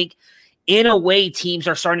 And I think in a way, teams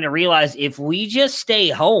are starting to realize if we just stay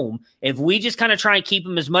home, if we just kind of try and keep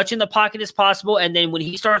him as much in the pocket as possible, and then when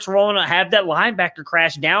he starts rolling, have that linebacker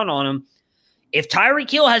crash down on him, if Tyreek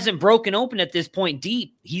Hill hasn't broken open at this point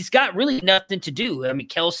deep, he's got really nothing to do. I mean,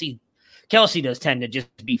 Kelsey does tend to just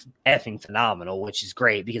be effing phenomenal, which is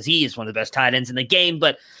great because he is one of the best tight ends in the game.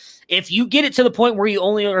 But if you get it to the point where you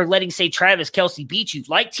only are letting, say, Travis Kelce beat you,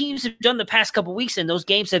 like teams have done the past couple weeks, and those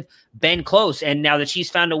games have been close, and now the Chiefs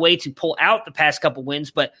found a way to pull out the past couple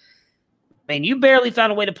wins, but, man, you barely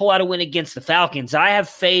found a way to pull out a win against the Falcons. I have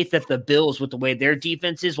faith that the Bills, with the way their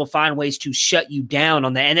defense is, will find ways to shut you down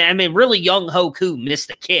on that. And, I mean, really, Young-Ho Koo missed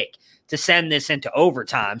the kick to send this into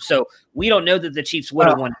overtime. So we don't know that the Chiefs would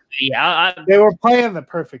have won. They were playing the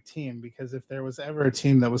perfect team because if there was ever a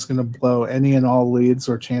team that was going to blow any and all leads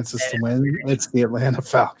or chances to win, it's the Atlanta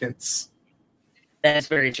Falcons. That's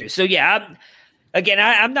very true. So, yeah,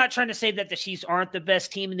 I'm not trying to say that the Chiefs aren't the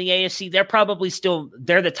best team in the AFC. They're probably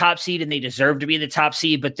they're the top seed and they deserve to be the top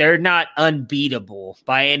seed, but they're not unbeatable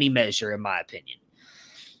by any measure, in my opinion.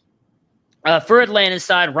 For Atlanta's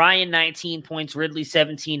side, Ryan 19 points, Ridley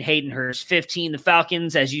 17, Hayden Hurst 15. The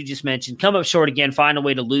Falcons, as you just mentioned, come up short again, find a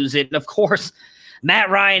way to lose it. And, of course, Matt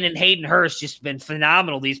Ryan and Hayden Hurst just been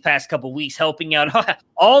phenomenal these past couple weeks, helping out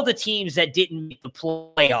all the teams that didn't make the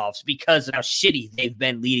playoffs because of how shitty they've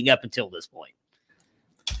been leading up until this point.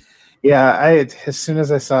 Yeah, as soon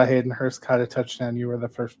as I saw Hayden Hurst caught a touchdown, you were the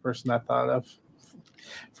first person I thought of.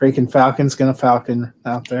 Freaking Falcons gonna Falcon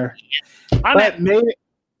out there. I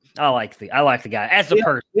like the guy as a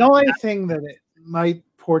person. The only thing that it might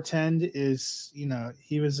portend is,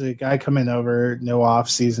 he was a guy coming over, no off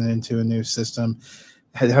season into a new system,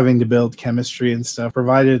 having to build chemistry and stuff.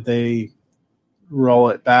 Provided they roll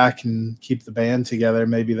it back and keep the band together,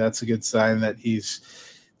 maybe that's a good sign that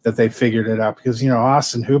they figured it out. Because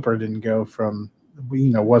Austin Hooper didn't go from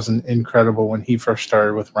wasn't incredible when he first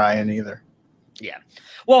started with Ryan either. Yeah.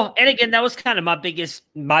 Well, and again, that was kind of my biggest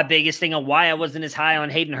thing on why I wasn't as high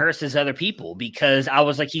on Hayden Hurst as other people, because I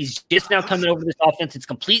was like, he's just now coming over this offense. It's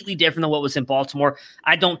completely different than what was in Baltimore.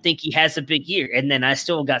 I don't think he has a big year. And then I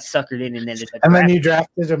still got suckered in. And then you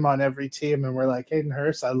drafted him on every team, and we're like, Hayden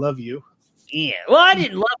Hurst, I love you. Yeah. Well, I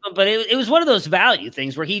didn't love him, but it was one of those value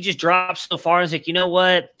things where he just drops so far and is like, you know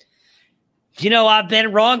what? I've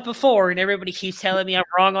been wrong before, and everybody keeps telling me I'm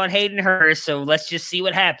wrong on Hayden Hurst, so let's just see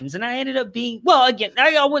what happens. And I ended up being, well, again,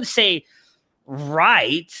 I wouldn't say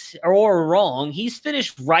right or wrong. He's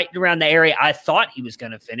finished right around the area I thought he was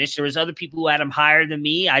going to finish. There was other people who had him higher than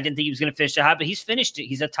me. I didn't think he was going to finish that high, but he's finished it.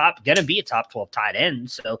 He's going to be a top 12 tight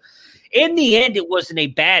end. So in the end, it wasn't a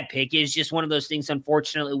bad pick. It's just one of those things,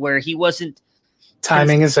 unfortunately, where he wasn't.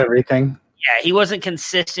 Timing is everything. Yeah, he wasn't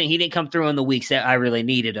consistent. He didn't come through in the weeks that I really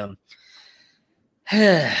needed him. All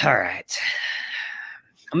right.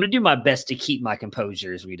 I'm going to do my best to keep my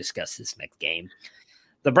composure as we discuss this next game.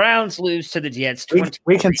 The Browns lose to the Jets.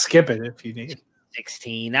 We can skip it if you need.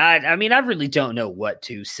 16. I mean, I really don't know what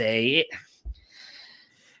to say.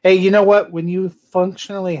 Hey, you know what? When you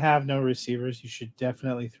functionally have no receivers, you should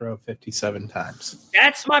definitely throw 57 times.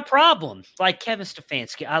 That's my problem. Like Kevin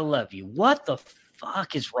Stefanski, I love you. What the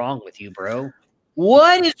fuck is wrong with you, bro?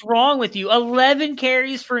 What is wrong with you? 11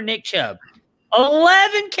 carries for Nick Chubb.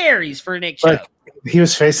 11 carries for Nick Chubb. Look, he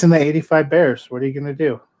was facing the 85 Bears. What are you going to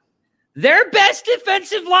do? Their best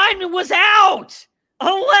defensive lineman was out.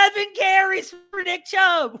 11 carries for Nick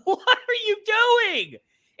Chubb. What are you doing?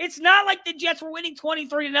 It's not like the Jets were winning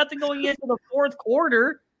 23-0 going into the fourth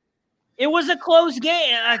quarter. It was a close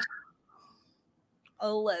game.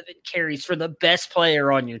 11 carries for the best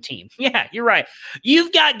player on your team. Yeah, you're right.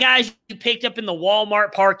 You've got guys you picked up in the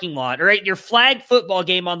Walmart parking lot or at your flag football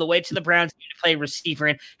game on the way to the Browns to play receiver.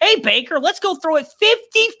 And hey, Baker, let's go throw it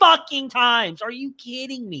 50 fucking times. Are you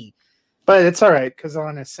kidding me? But it's all right because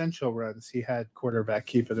on essential runs, he had quarterback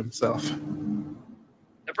keep it himself.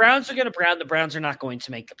 The Browns are going to Brown. The Browns are not going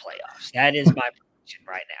to make the playoffs. That is my prediction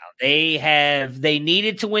right now. They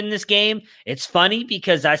needed to win this game. It's funny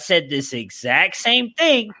because I said this exact same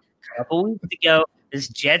thing a couple weeks ago. This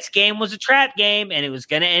Jets game was a trap game, and it was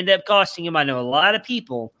going to end up costing him. I know a lot of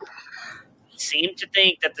people seem to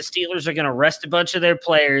think that the Steelers are going to rest a bunch of their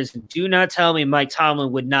players. Do not tell me Mike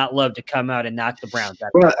Tomlin would not love to come out and knock the Browns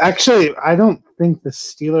out. Well, actually, I don't think the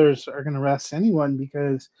Steelers are going to rest anyone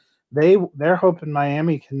because they're hoping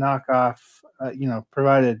Miami can knock off,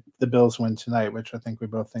 provided the Bills win tonight, which I think we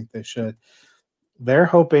both think they should. They're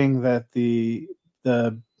hoping that the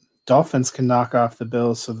Dolphins can knock off the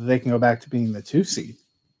Bills so that they can go back to being the 2 seed.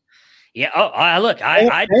 Yeah. Look, they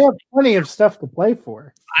have plenty of stuff to play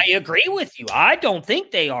for. I agree with you. I don't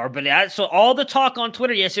think they are, but so all the talk on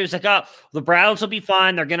Twitter yesterday was like, "Oh, the Browns will be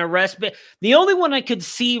fine. They're going to rest." But the only one I could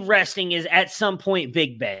see resting is at some point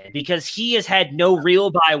Big Ben because he has had no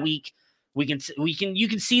real bye week. You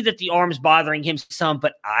can see that the arm's bothering him some,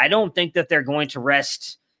 but I don't think that they're going to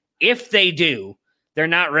rest. If they do, they're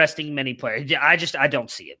not resting many players. I don't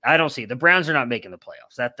see it. I don't see it. The Browns are not making the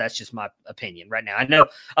playoffs. That's just my opinion right now. I know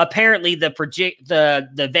apparently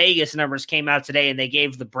the Vegas numbers came out today and they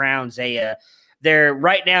gave the Browns they're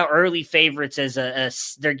right now early favorites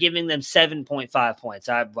as they're giving them 7.5 points.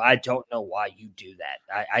 I don't know why you do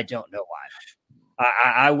that. I don't know why.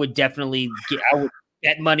 I would definitely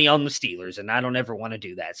bet money on the Steelers, and I don't ever want to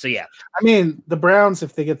do that. So, yeah. I mean, the Browns,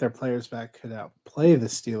 if they get their players back, could outplay the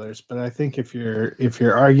Steelers. But I think if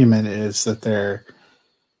your argument is that they're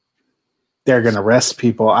going to rest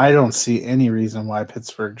people, I don't see any reason why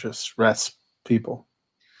Pittsburgh just rests people.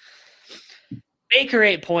 Baker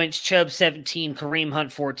 8 points, Chubb 17, Kareem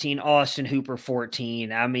Hunt 14, Austin Hooper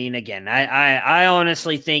 14. I mean, again, I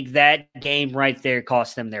honestly think that game right there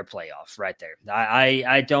cost them their playoffs right there.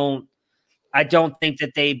 I don't think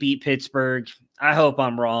that they beat Pittsburgh. I hope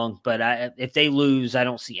I'm wrong, but if they lose, I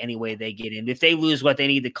don't see any way they get in. If they lose, they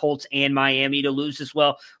need the Colts and Miami to lose as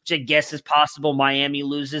well, which I guess is possible. Miami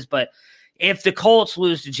loses, but if the Colts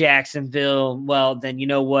lose to Jacksonville, well, then you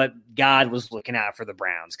know what? God was looking out for the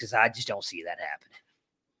Browns because I just don't see that happening.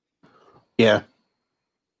 Yeah.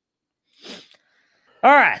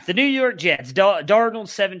 All right, the New York Jets. Darnold,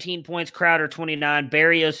 17 points, Crowder, 29,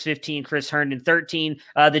 Berrios, 15, Chris Herndon, 13.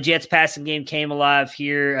 The Jets passing game came alive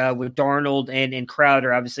here with Darnold and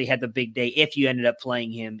Crowder obviously had the big day if you ended up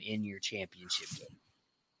playing him in your championship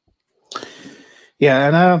game. Yeah,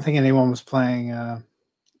 and I don't think anyone was playing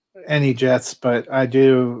any Jets, but I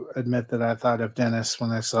do admit that I thought of Dennis when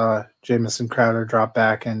I saw Jamison Crowder drop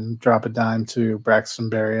back and drop a dime to Braxton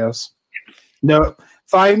Berrios. No,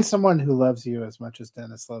 find someone who loves you as much as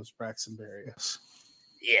Dennis loves Braxton Berrios.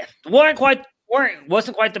 Yeah, wasn't quite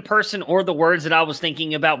the person or the words that I was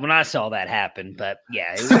thinking about when I saw that happen. But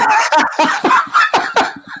yeah, it was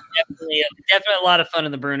definitely a lot of fun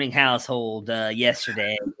in the Bruning household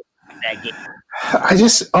yesterday. That game. I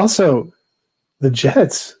just also the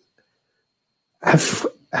Jets.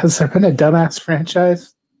 Has there been a dumbass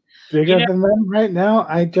franchise bigger than them right now?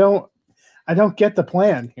 I don't get the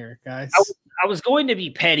plan here, guys. I was going to be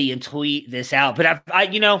petty and tweet this out, but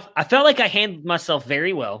I felt like I handled myself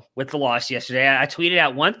very well with the loss yesterday. I tweeted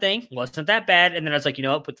out one thing, wasn't that bad, and then I was like, you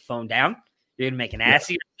know what, put the phone down. You're gonna make an ass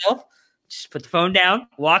of yourself. Just put the phone down,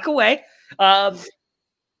 walk away.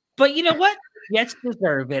 But you know what? Jets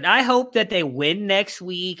deserve it. I hope that they win next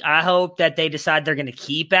week. I hope that they decide they're going to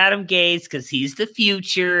keep Adam Gase because he's the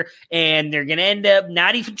future, and they're going to end up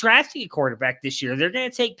not even drafting a quarterback this year. They're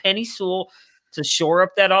going to take Penny Sewell to shore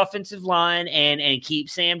up that offensive line and keep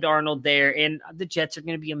Sam Darnold there, and the Jets are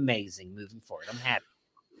going to be amazing moving forward. I'm happy.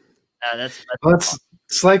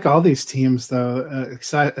 It's like all these teams, though,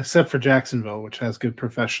 except for Jacksonville, which has good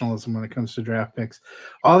professionalism when it comes to draft picks.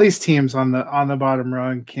 All these teams on the bottom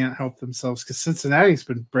rung can't help themselves because Cincinnati's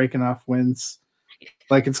been breaking off wins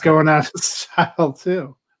like it's going out of style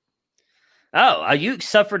too. Oh, you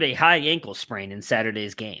suffered a high ankle sprain in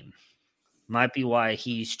Saturday's game. Might be why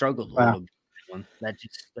he struggled a little bit. That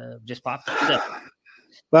just popped up.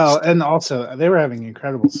 Well, and also they were having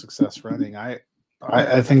incredible success running.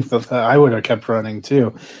 I think that I would have kept running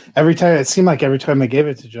too. It seemed like every time they gave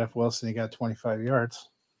it to Jeff Wilson, he got 25 yards.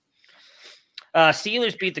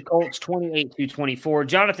 Steelers beat the Colts 28-24.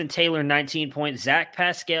 Jonathan Taylor, 19 points. Zach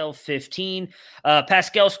Pascal, 15.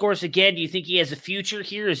 Pascal scores again. Do you think he has a future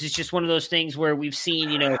here? Is this just one of those things where we've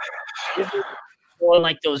seen,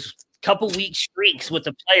 like those couple week streaks with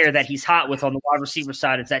the player that he's hot with on the wide receiver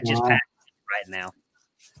side? Is that just right now?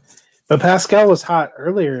 But Pascal was hot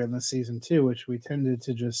earlier in the season too, which we tended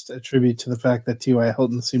to just attribute to the fact that T.Y.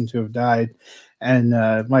 Hilton seemed to have died and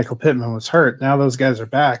Michael Pittman was hurt. Now those guys are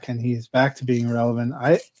back and he's back to being relevant.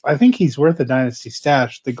 I think he's worth a dynasty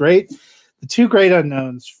stash. The two great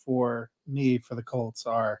unknowns for me for the Colts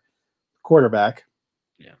are quarterback.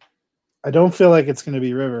 Yeah. I don't feel like it's going to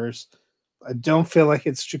be Rivers. I don't feel like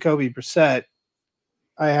it's Jacoby Brissett.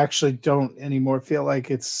 I actually don't anymore feel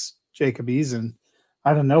like it's Jacob Eason.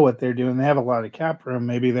 I don't know what they're doing. They have a lot of cap room.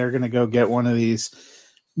 Maybe they're going to go get one of these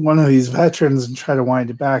veterans and try to wind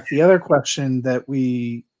it back. The other question that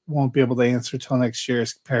we won't be able to answer till next year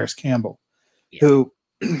is Paris Campbell, who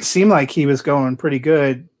seemed like he was going pretty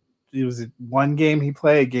good. It was one game he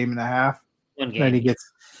played, game and a half. One game.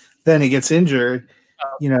 Then he gets injured.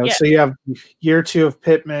 So you have year 2 of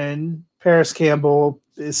Pittman. Paris Campbell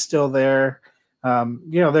is still there.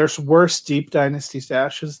 There's worse deep dynasty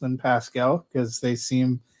stashes than Pascal because they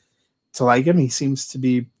seem to like him. He seems to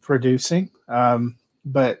be producing.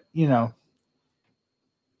 But I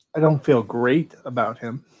don't feel great about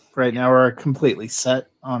him right now or completely set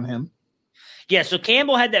on him. Yeah, so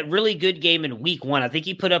Campbell had that really good game in week 1. I think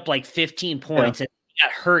he put up like 15 points and he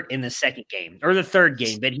got hurt in the second game or the third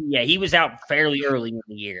game. But he was out fairly early in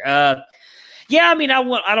the year. I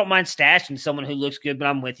don't mind stashing someone who looks good, but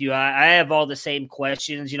I'm with you. I have all the same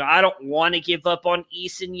questions. I don't want to give up on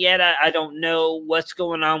Eason yet. I don't know what's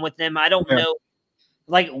going on with them. I don't know.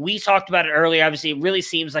 Like we talked about it earlier, obviously, it really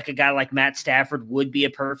seems like a guy like Matt Stafford would be a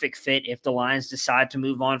perfect fit if the Lions decide to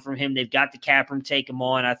move on from him. They've got the cap room, take him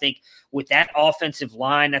on. I think with that offensive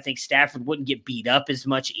line, I think Stafford wouldn't get beat up as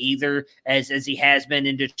much either as he has been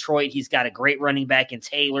in Detroit. He's got a great running back in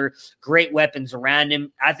Taylor, great weapons around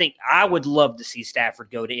him. I think I would love to see Stafford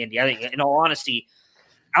go to Indy. I think, in all honesty,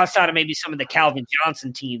 outside of maybe some of the Calvin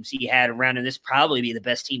Johnson teams he had around him, this probably be the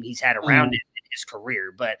best team he's had around him in his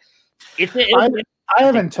career. But I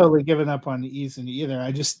haven't totally given up on Eason either.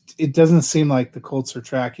 It doesn't seem like the Colts are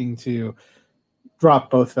tracking to drop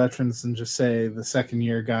both veterans and just say the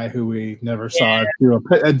second-year guy who we never saw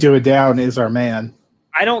do a down is our man.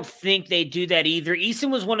 I don't think they do that either. Eason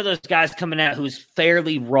was one of those guys coming out who's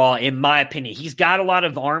fairly raw, in my opinion. He's got a lot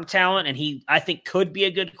of arm talent, and I think could be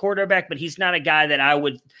a good quarterback, but he's not a guy that I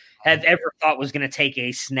would have ever thought was going to take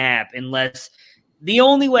a snap unless – the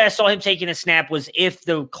only way I saw him taking a snap was if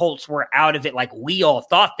the Colts were out of it like we all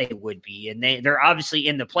thought they would be. And they're obviously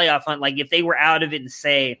in the playoff hunt. Like if they were out of it and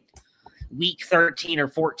say week 13 or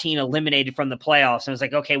 14 eliminated from the playoffs, and I was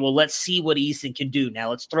like, okay, well, let's see what Eason can do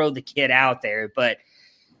now. Let's throw the kid out there. But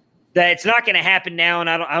that's not going to happen now, and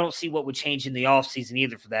I don't see what would change in the offseason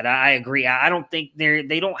either for that. I agree. I don't think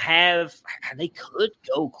they don't have – they could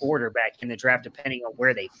go quarterback in the draft depending on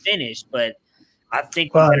where they finish, but I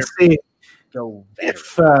think go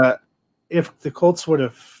better. If the Colts would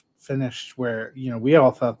have finished where we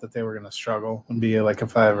all thought that they were going to struggle and be like a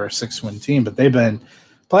 5 or 6 win team, but they've been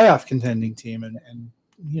playoff contending team and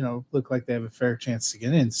look like they have a fair chance to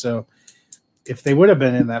get in. So if they would have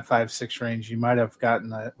been in that 5-6 range, you might have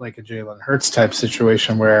gotten a Jalen Hurts type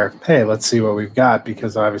situation where, hey, let's see what we've got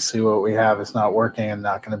because obviously what we have is not working and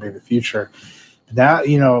not going to be the future. Now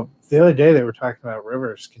the other day they were talking about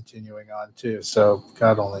Rivers continuing on too, so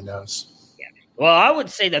God only knows. Well, I would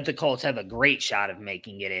say that the Colts have a great shot of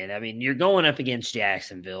making it in. I mean, you're going up against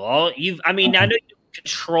Jacksonville. I know you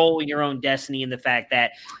control your own destiny in the fact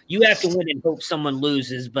that you have to win and hope someone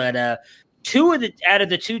loses. But out of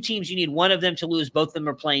the two teams, you need one of them to lose. Both of them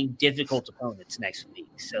are playing difficult opponents next week.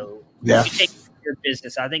 So if you take your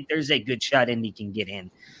business, I think there's a good shot Indy can get in.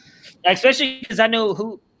 Especially because I know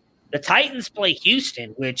who the Titans play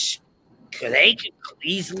Houston, which – they could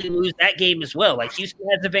easily lose that game as well. Like Houston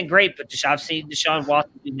hasn't been great, but I've seen Deshaun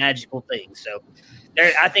Watson do magical things. So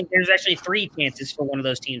I think there's actually 3 chances for one of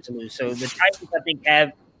those teams to lose. So the Titans, I think,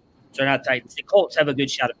 the Colts have a good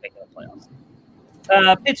shot at making the playoffs.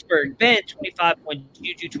 Pittsburgh, Ben, 25 points,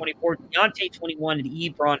 Juju 24, Deontay 21, and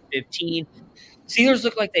Ebron 15. Steelers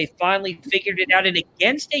look like they finally figured it out, and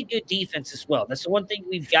against a good defense as well. That's the one thing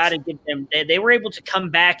we've got to give them. They were able to come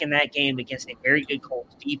back in that game against a very good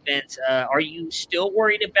Colts defense. Are you still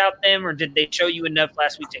worried about them, or did they show you enough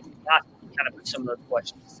last week to not kind of put some of those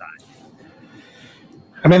questions aside?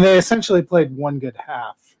 I mean, they essentially played one good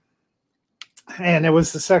half, and it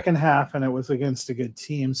was the second half, and it was against a good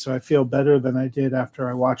team, so I feel better than I did after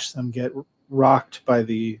I watched them get rocked by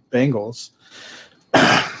the Bengals.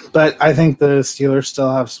 But I think the Steelers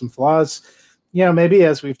still have some flaws. Maybe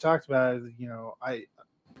as we've talked about,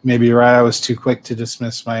 maybe you're right. I was too quick to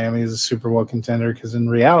dismiss Miami as a Super Bowl contender because in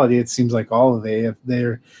reality, it seems like all of the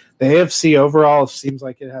AFC overall seems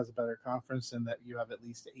like it has a better conference in that you have at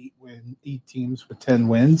least 8 teams with 10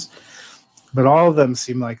 wins. But all of them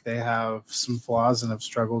seem like they have some flaws and have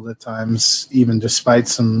struggled at times, even despite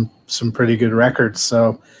some pretty good records.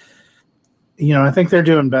 So, I think they're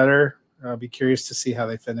doing better. I'll be curious to see how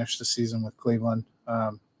they finish the season with Cleveland.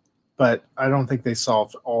 But I don't think they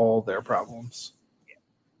solved all their problems.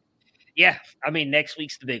 Yeah, I mean, next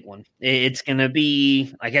week's the big one. It's going to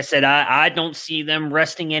be, like I said, I don't see them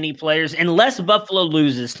resting any players unless Buffalo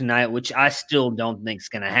loses tonight, which I still don't think is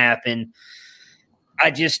going to happen. I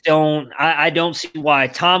just don't. I don't see why.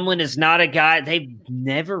 Tomlin is not a guy. They've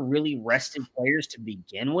never really rested players to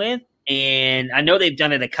begin with. And I know they've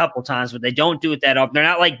done it a couple times, but they don't do it that often. They're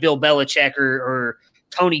not like Bill Belichick or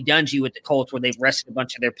Tony Dungy with the Colts where they've rested a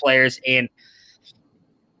bunch of their players. And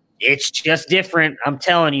it's just different. I'm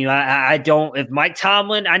telling you, I don't – if Mike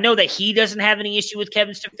Tomlin – I know that he doesn't have any issue with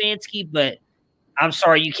Kevin Stefanski, but I'm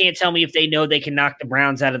sorry, you can't tell me if they know they can knock the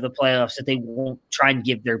Browns out of the playoffs that they won't try and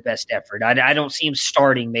give their best effort. I don't see him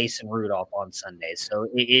starting Mason Rudolph on Sunday. So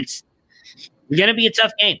it's going to be a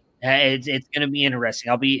tough game. It's going to be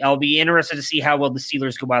interesting. I'll be interested to see how well the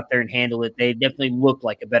Steelers go out there and handle it. They definitely look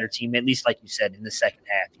like a better team, at least like you said, in the second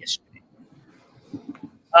half yesterday.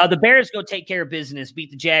 The Bears go take care of business,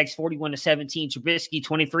 beat the Jags 41-17. Trubisky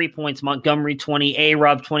 23 points, Montgomery 20,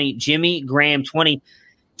 A-Rob 20, Jimmy Graham 20.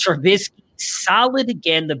 Trubisky solid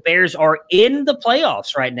again. The Bears are in the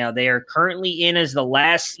playoffs right now. They are currently in as the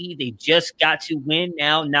last seed. They just got to win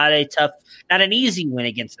now. Not an easy win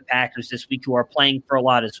against the Packers this week, who are playing for a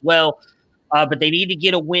lot as well. But they need to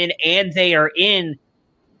get a win, and they are in.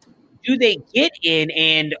 Do they get in,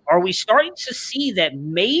 and are we starting to see that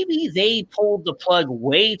maybe they pulled the plug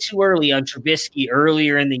way too early on Trubisky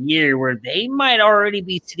earlier in the year, where they might already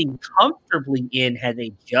be sitting comfortably in had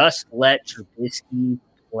they just let Trubisky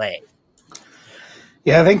play?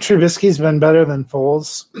 Yeah, I think Trubisky's been better than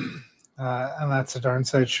Foles, and that's a darn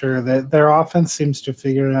sight sure. That their offense seems to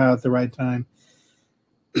figure it out at the right time.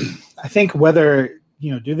 I think whether,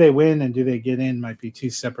 do they win and do they get in might be two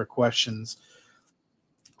separate questions.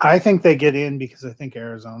 I think they get in because I think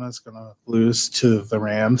Arizona's going to lose to the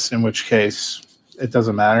Rams, in which case it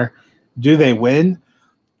doesn't matter. Do they win?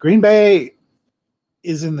 Green Bay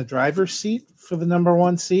is in the driver's seat for the number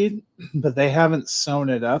 1 seed, but they haven't sewn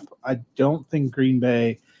it up. I don't think Green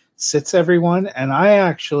Bay sits everyone. And I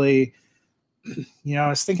actually, I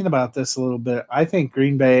was thinking about this a little bit. I think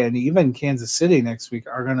Green Bay and even Kansas City next week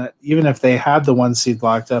are going to, even if they had the 1 seed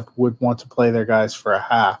locked up, would want to play their guys for a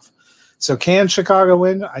half. So can Chicago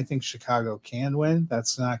win? I think Chicago can win.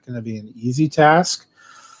 That's not going to be an easy task.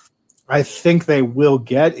 I think they will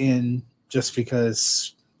get in just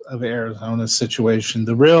because of Arizona's situation.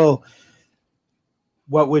 The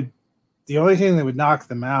only thing that would knock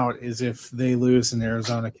them out is if they lose and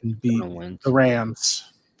Arizona can beat the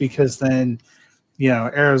Rams, because then,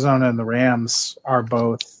 Arizona and the Rams are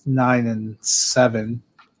both 9-7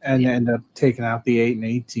 and end up taking out the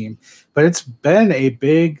 8-8 team. But it's been a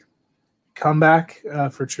big comeback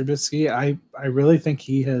for Trubisky. I really think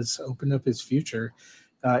he has opened up his future,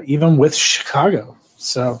 even with Chicago.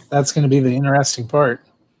 So that's going to be the interesting part.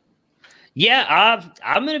 Yeah,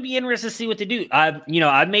 I'm going to be interested to see what they do.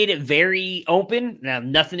 I've made it very open. Now,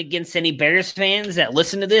 nothing against any Bears fans that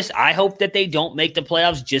listen to this. I hope that they don't make the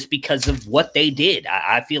playoffs just because of what they did.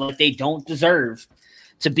 I feel like they don't deserve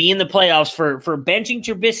to be in the playoffs for benching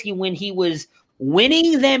Trubisky when he was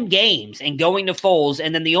winning them games and going to Foles,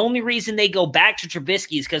 and then the only reason they go back to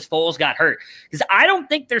Trubisky is because Foles got hurt. Because I don't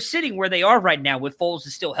think they're sitting where they are right now with Foles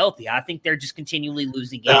is still healthy. I think they're just continually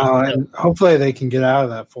losing games. And hopefully they can get out of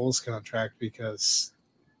that Foles contract, because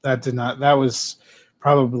that was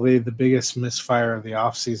probably the biggest misfire of the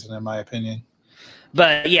offseason, in my opinion.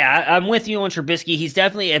 But yeah, I'm with you on Trubisky. He's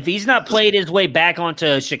definitely, if he's not played his way back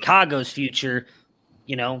onto Chicago's future,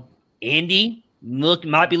 Indy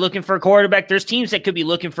might be looking for a quarterback. There's teams that could be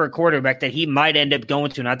looking for a quarterback that he might end up going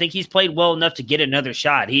to, and I think he's played well enough to get another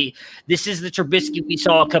shot. This is the Trubisky we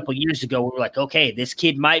saw a couple years ago. We were like, okay, this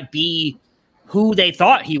kid might be who they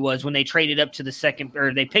thought he was when they traded up to the second,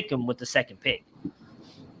 or they picked him with the second pick.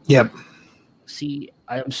 Yep. See,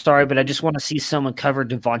 I'm sorry, but I just want to see someone cover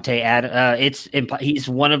Devontae Adams. He's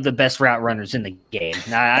one of the best route runners in the game.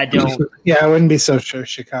 I don't. Yeah, I wouldn't be so sure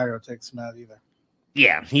Chicago takes him out either.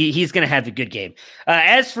 Yeah, he's going to have a good game.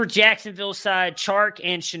 As for Jacksonville's side, Chark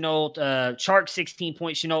and Chenault, Chark 16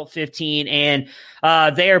 points, Chenault 15, and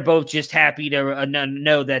they are both just happy to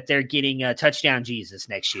know that they're getting touchdown Jesus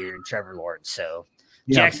next year in Trevor Lawrence. So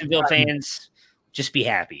Jacksonville fans, just be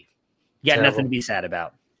happy. You got nothing to be sad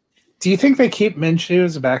about. Do you think they keep Minshew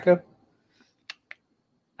as a backup?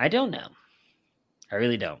 I don't know. I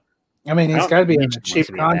really don't. I mean, he's got to be on a cheap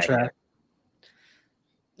contract.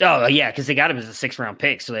 Oh, yeah, because they got him as a 6th-round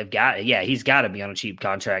pick, so he's got to be on a cheap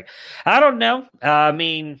contract. I don't know. I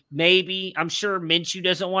mean, maybe. I'm sure Minshew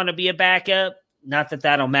doesn't want to be a backup. Not that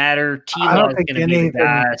that'll matter. T-Law is going to be the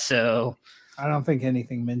guy, so. I don't think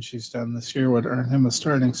anything Minshew's done this year would earn him a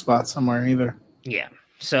starting spot somewhere either. Yeah.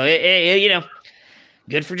 So,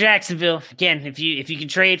 good for Jacksonville. Again, if you can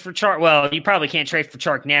trade for Chark, well, you probably can't trade for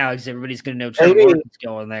Chark now because everybody's going to know Trevor Lawrence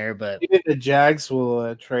going there. But maybe the Jags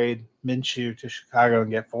will trade Minshew to Chicago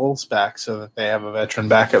and get Foles back so that they have a veteran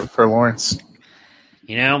backup for Lawrence.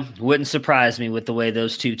 Wouldn't surprise me with the way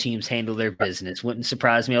those two teams handle their business. Wouldn't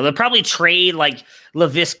surprise me. They'll probably trade like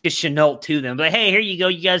Laviska Shenault to them. But hey, here you go,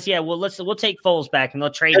 you guys. Yeah, we'll take Foles back and they'll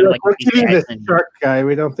trade him. Like this Chark guy,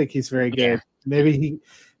 we don't think he's very good. Yeah. Maybe he.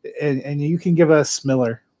 And you can give us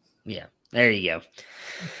Miller. Yeah, there you go.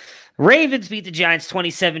 Ravens beat the Giants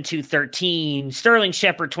 27-13. Sterling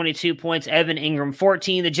Shepard, 22 points. Evan Ingram,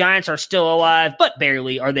 14. The Giants are still alive, but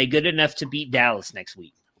barely. Are they good enough to beat Dallas next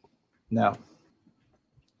week? No.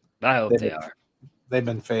 I hope they are. They've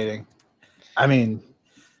been fading. I mean,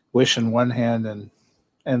 wish in one hand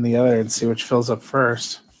and the other and see which fills up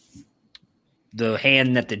first. The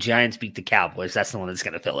hand that the Giants beat the Cowboys, that's the one that's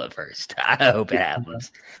going to fill up first. I hope it happens.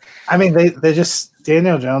 I mean, they just –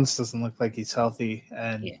 Daniel Jones doesn't look like he's healthy,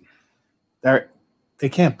 and they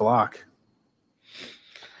can't block.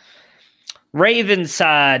 Ravens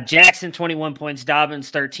side, Jackson 21 points,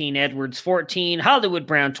 Dobbins 13, Edwards 14, Hollywood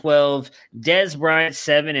Brown 12, Dez Bryant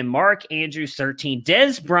 7, and Mark Andrews 13.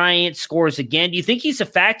 Dez Bryant scores again. Do you think he's a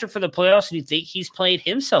factor for the playoffs, or do you think he's played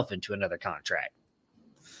himself into another contract?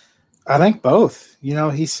 I think both.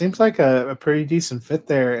 He seems like a pretty decent fit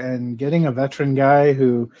there, and getting a veteran guy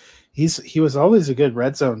who he was always a good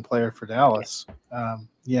red zone player for Dallas.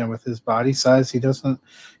 With his body size, he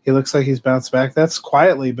looks like he's bounced back. That's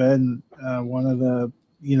quietly been one of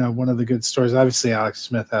the good stories. Obviously, Alex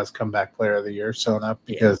Smith has comeback player of the year shown up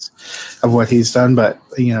because of what he's done, but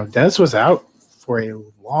Dez was out for a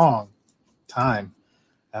long time.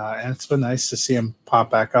 And it's been nice to see him pop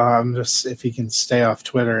back on. Just if he can stay off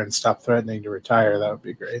Twitter and stop threatening to retire, that would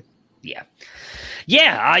be great. Yeah.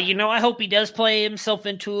 I hope he does play himself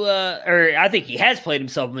into I think he has played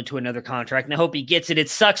himself into another contract, and I hope he gets it. It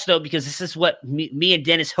sucks, though, because this is what me and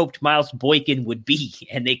Dennis hoped Miles Boykin would be,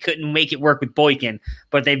 and they couldn't make it work with Boykin,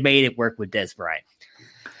 but they made it work with Dez Bryant.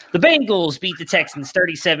 The Bengals beat the Texans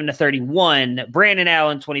 37-31. Brandon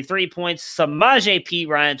Allen, 23 points. Samaje P.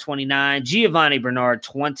 Ryan, 29. Giovanni Bernard,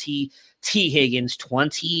 20. T. Higgins,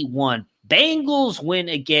 21. Bengals win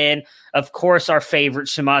again. Of course, our favorite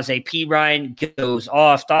Samaje P. Ryan goes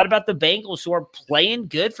off. Thought about the Bengals who are playing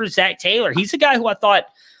good for Zach Taylor. He's a guy who I thought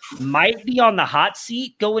might be on the hot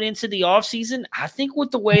seat going into the offseason. I think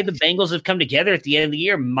with the way the Bengals have come together at the end of the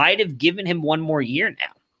year, might have given him one more year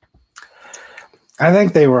now. I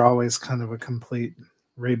think they were always kind of a complete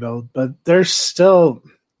rebuild, but there's still,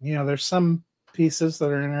 there's some pieces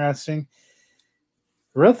that are interesting.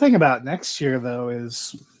 The real thing about next year, though,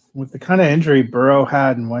 is with the kind of injury Burrow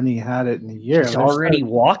had and when he had it in a year. He's already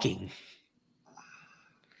walking.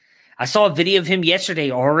 I saw a video of him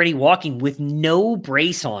yesterday already walking with no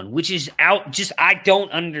brace on, which is I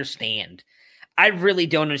don't understand. I really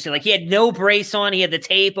don't understand. Like, he had no brace on. He had the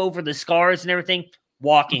tape over the scars and everything.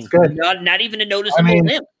 Walking, not even a noticeable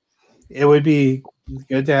limp. It would be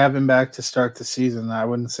good to have him back to start the season. I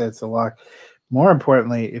wouldn't say it's a lock. More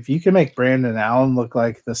importantly, if you can make Brandon Allen look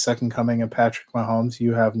like the second coming of Patrick Mahomes,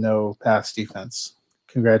 you have no pass defense.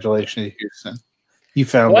 Congratulations, Houston. You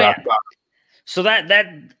found rock bottom. So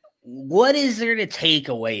what is there to take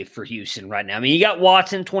away for Houston right now? I mean, you got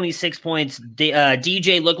Watson, 26 points.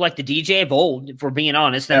 DJ looked like the DJ of old, if we're being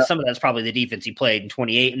honest. Now, some of that's probably the defense he played in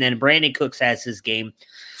 28. And then Brandon Cooks has his game.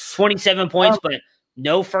 27 points, but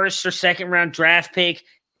no first or second round draft pick.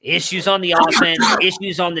 Issues on the offense,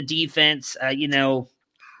 issues on the defense,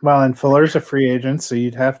 Well, and Fuller's a free agent, so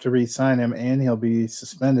you'd have to re-sign him, and he'll be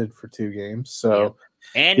suspended for 2 games. So,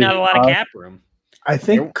 and not a lot of cap room. I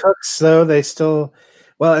think Cooks, though, they still –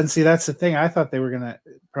 well, and see, that's the thing. I thought they were going to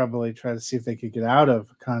probably try to see if they could get out of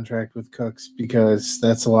a contract with Cooks because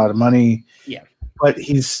that's a lot of money. Yeah. But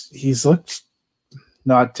he's looked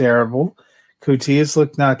not terrible. Coutinho's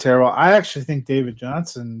looked not terrible. I actually think David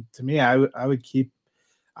Johnson, to me, I would keep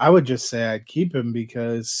I would just say I'd keep him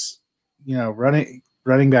because,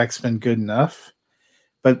 running back's been good enough,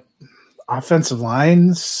 but offensive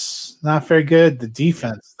line's not very good. The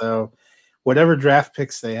defense, though, whatever draft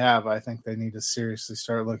picks they have, I think they need to seriously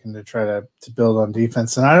start looking to try to build on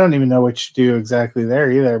defense. And I don't even know what you do exactly there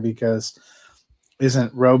either, because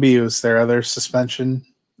isn't Roby, who's their other suspension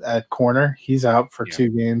at corner? He's out for 2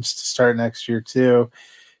 games to start next year too.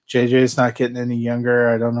 JJ's not getting any younger.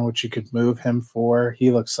 I don't know what you could move him for.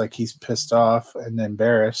 He looks like he's pissed off and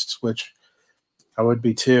embarrassed, which I would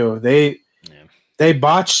be too. They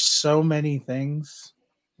botched so many things,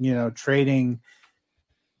 trading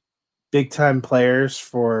big-time players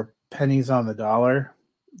for pennies on the dollar,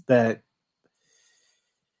 that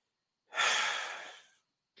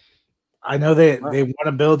I know they want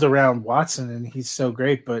to build around Watson, and he's so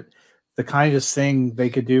great, but the kindest thing they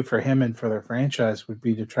could do for him and for their franchise would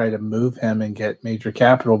be to try to move him and get major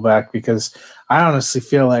capital back, because I honestly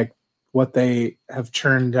feel like what they have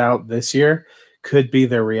churned out this year could be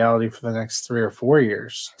their reality for the next 3 or 4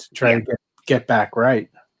 years to try to get back right.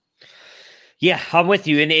 Yeah, I'm with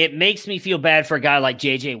you. And it makes me feel bad for a guy like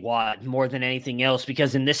J.J. Watt more than anything else,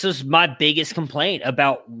 because, and this is my biggest complaint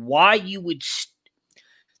about why you would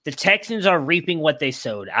the Texans are reaping what they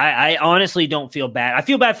sowed. I honestly don't feel bad. I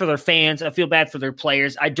feel bad for their fans. I feel bad for their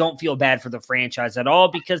players. I don't feel bad for the franchise at all,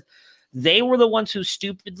 because they were the ones who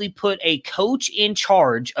stupidly put a coach in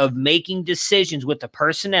charge of making decisions with the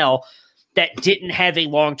personnel that didn't have a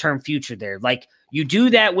long-term future there. Like, you do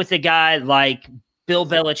that with a guy like Bill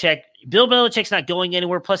Belichick. Bill Belichick's not going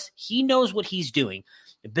anywhere. Plus, he knows what he's doing.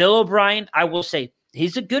 Bill O'Brien, I will say,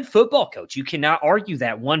 he's a good football coach. You cannot argue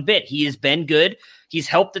that one bit. He has been good. He's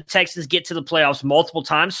helped the Texans get to the playoffs multiple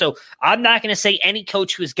times. So I'm not going to say any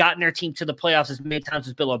coach who has gotten their team to the playoffs as many times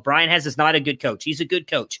as Bill O'Brien has is not a good coach. He's a good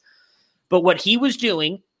coach. But what he was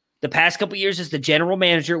doing the past couple of years as the general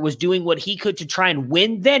manager was doing what he could to try and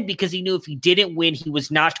win then, because he knew if he didn't win, he was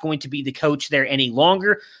not going to be the coach there any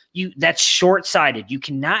longer. That's short-sighted. You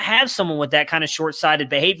cannot have someone with that kind of short-sighted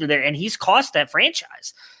behavior there, and he's cost that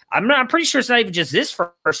franchise. I'm pretty sure it's not even just this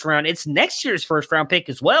first round. It's next year's first-round pick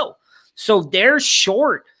as well. So they're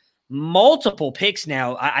short multiple picks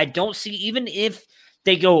now. I don't see, even if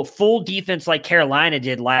they go full defense like Carolina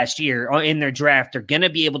did last year in their draft, they're going to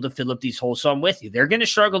be able to fill up these holes. So I'm with you. They're going to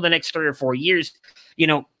struggle the next 3 or 4 years.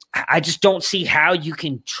 I just don't see how you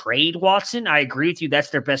can trade Watson. I agree with you. That's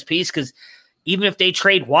their best piece, because even if they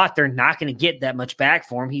trade Watt, they're not going to get that much back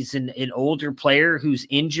for him. He's an older player who's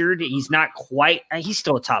injured. He's not quite – he's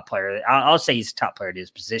still a top player. I'll say he's a top player at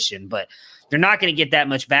his position, but they're not going to get that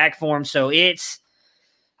much back for him. So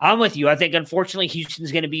I'm with you. I think, unfortunately,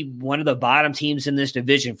 Houston's going to be one of the bottom teams in this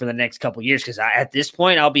division for the next couple of years, because at this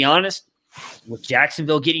point, I'll be honest, with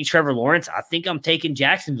Jacksonville getting Trevor Lawrence, I think I'm taking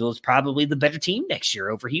Jacksonville as probably the better team next year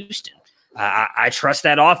over Houston. I trust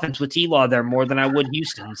that offense with T-Law there more than I would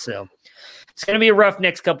Houston. So it's going to be a rough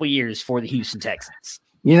next couple of years for the Houston Texans.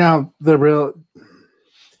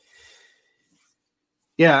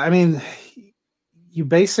 You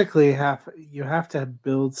basically have to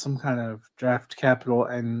build some kind of draft capital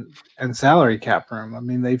and salary cap room. I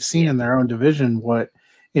mean, they've seen in their own division what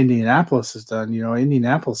Indianapolis has done.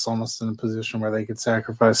 Indianapolis almost in a position where they could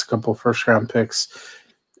sacrifice a couple first round picks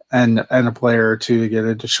and a player or two to get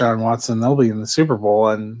a Deshaun Watson. They'll be in the Super Bowl,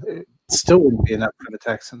 and it still wouldn't be enough for the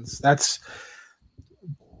Texans. That's,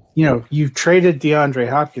 you've traded DeAndre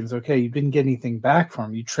Hopkins. Okay, you didn't get anything back for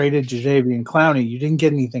him. You traded Jadeveon Clowney. You didn't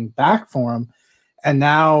get anything back for him. And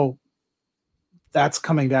now that's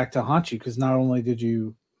coming back to haunt you, because not only did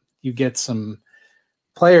you get some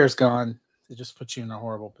players gone, it just puts you in a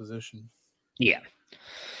horrible position. Yeah.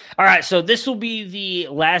 All right, so this will be the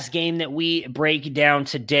last game that we break down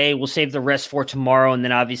today. We'll save the rest for tomorrow, and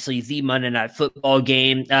then obviously the Monday Night Football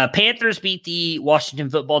game. Panthers beat the Washington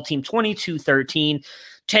football team 22-13.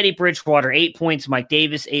 Teddy Bridgewater, 8 points. Mike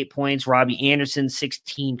Davis, 8 points. Robbie Anderson,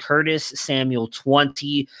 16. Curtis Samuel,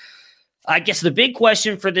 20. I guess the big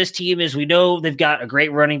question for this team is, we know they've got a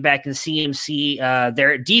great running back in CMC.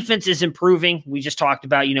 Their defense is improving. We just talked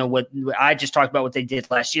about, what they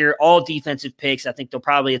did last year. All defensive picks. I think they'll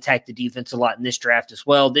probably attack the defense a lot in this draft as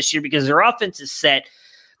well this year, because their offense is set.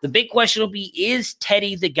 The big question will be, is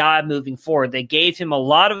Teddy the guy moving forward? They gave him a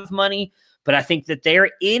lot of money, but I think that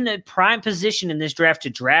they're in a prime position in this draft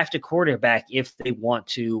to draft a quarterback if they want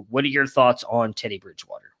to. What are your thoughts on Teddy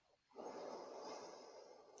Bridgewater?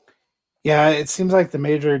 Yeah, it seems like the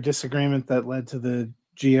major disagreement that led to the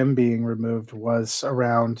GM being removed was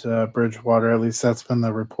around Bridgewater. At least that's been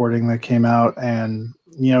the reporting that came out. And,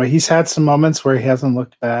 he's had some moments where he hasn't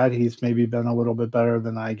looked bad. He's maybe been a little bit better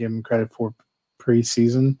than I give him credit for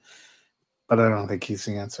preseason. but I don't think he's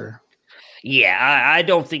the answer. Yeah, I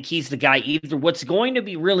don't think he's the guy either. What's going to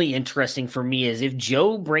be really interesting for me is if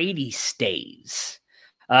Joe Brady stays.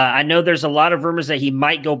 I know there's a lot of rumors that he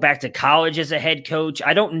might go back to college as a head coach.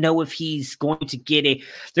 I don't know if he's going to get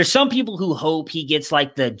there's some people who hope he gets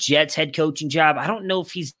like the Jets head coaching job. I don't know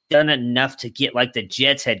if he's done enough to get like the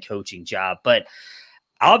Jets head coaching job, but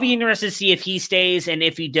I'll be interested to see if he stays, and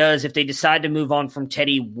if he does, if they decide to move on from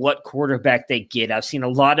Teddy, what quarterback they get. I've seen a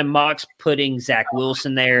lot of mocks putting Zach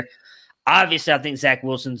Wilson there. Obviously, I think Zach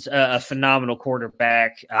Wilson's a phenomenal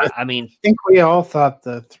quarterback. I think we all thought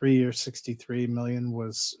the 3-year $63 million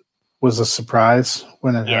was a surprise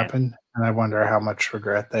when it happened, and I wonder how much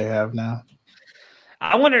regret they have now.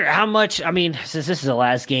 I wonder how much. Since this is the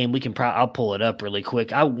last game, I'll pull it up really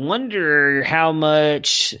quick. I wonder how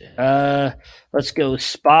much. Let's go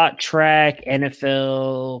spot track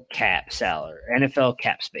NFL cap salary, NFL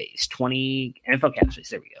cap space, 20 NFL cap space.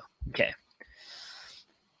 There we go. Okay.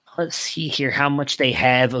 Let's see here how much they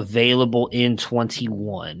have available in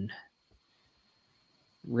 21.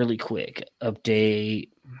 Really quick update.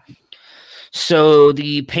 So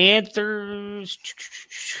the Panthers,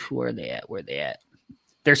 where are they at?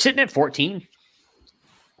 They're sitting at 14.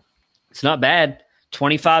 It's not bad.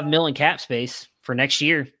 25 million cap space for next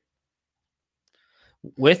year.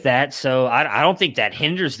 With that, so I don't think that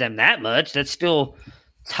hinders them that much. That's still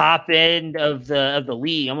top end of the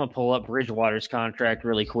league. I'm gonna pull up Bridgewater's contract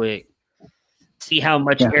really quick. See how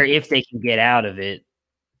much if they can get out of it.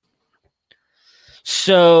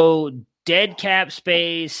 So dead cap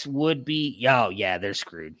space would be they're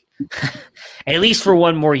screwed. At least for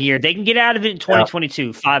one more year. They can get out of it in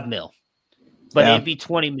 2022, $5 million. But it'd be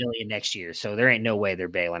 $20 million next year. So there ain't no way they're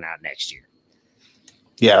bailing out next year.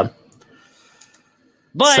 Yeah.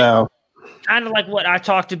 But kind of like what I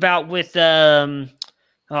talked about with who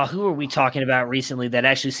are we talking about recently that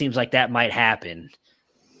actually seems like that might happen?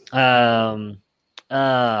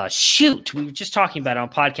 Shoot. We were just talking about it on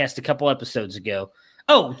podcast a couple episodes ago.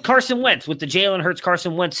 Oh, Carson Wentz with the Jalen Hurts,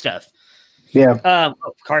 Carson Wentz stuff. Yeah.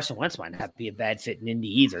 Carson Wentz might not be a bad fit in Indy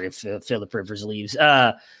either if Phillip Rivers leaves.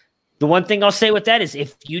 The one thing I'll say with that is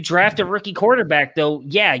if you draft a rookie quarterback, though,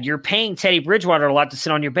 you're paying Teddy Bridgewater a lot to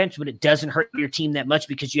sit on your bench, but it doesn't hurt your team that much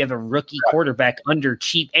because you have a rookie quarterback under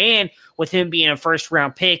cheap. And with him being a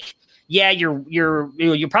first-round pick,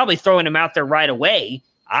 you're probably throwing him out there right away,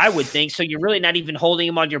 I would think. So you're really not even holding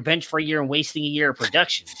him on your bench for a year and wasting a year of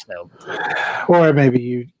production. So, or maybe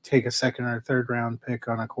you take a second or third round pick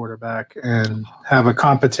on a quarterback and have a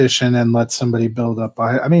competition and let somebody build up.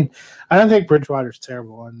 I don't think Bridgewater's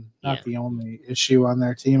terrible and not the only issue on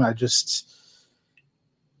their team. I just,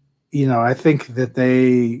 I think that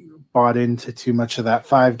they bought into too much of that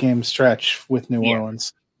 5-game stretch with New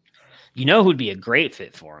Orleans. You know who'd be a great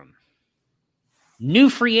fit for him?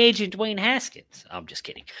 New free agent Dwayne Haskins. I'm just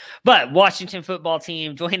kidding. But Washington football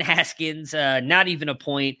team, Dwayne Haskins, not even a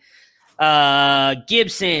point.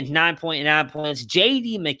 Gibson, 9.9 points.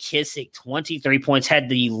 J.D. McKissick, 23 points. Had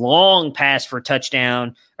the long pass for a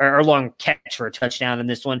touchdown or long catch for a touchdown in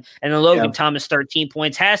this one. And then Logan Thomas, 13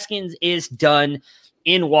 points. Haskins is done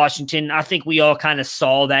in Washington. I think we all kind of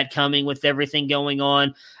saw that coming with everything going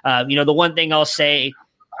on. The one thing I'll say.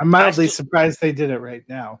 I'm mildly surprised they did it right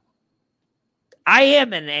now. I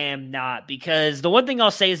am not, because the one thing I'll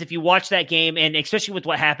say is if you watch that game, and especially with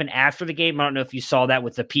what happened after the game, I don't know if you saw that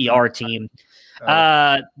with the PR team,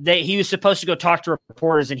 he was supposed to go talk to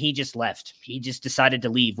reporters and he just left. He just decided to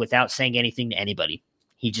leave without saying anything to anybody.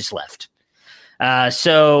 He just left.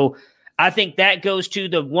 So I think that goes to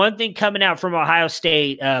the one thing coming out from Ohio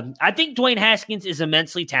State. I think Dwayne Haskins is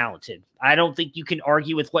immensely talented. I don't think you can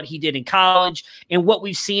argue with what he did in college and what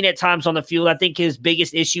we've seen at times on the field. I think his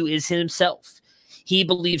biggest issue is himself. He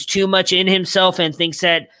believes too much in himself and thinks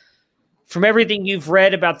that from everything you've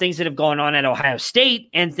read about things that have gone on at Ohio State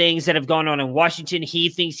and things that have gone on in Washington, he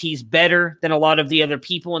thinks he's better than a lot of the other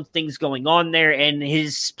people and things going on there. And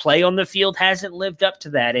his play on the field hasn't lived up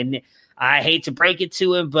to that. And I hate to break it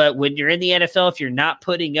to him, but when you're in the NFL, if you're not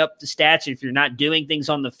putting up the stats, if you're not doing things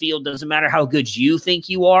on the field, doesn't matter how good you think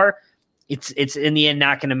you are, it's in the end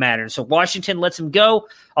not going to matter. So Washington lets him go.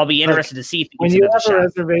 I'll be interested to see if he when gets you another have a shot.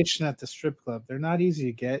 reservation at the strip club, they're not easy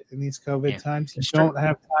to get in these COVID times. You don't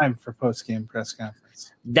have time for post-game press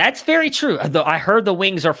conference. That's very true. Though I heard the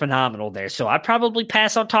wings are phenomenal there, so I'd probably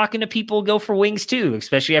pass on talking to people, go for wings too,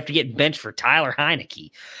 especially after getting benched for Tyler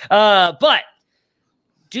Heineke. But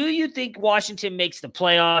Do you think Washington makes the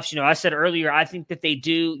playoffs? I said earlier, I think that they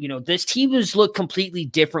do. This team has looked completely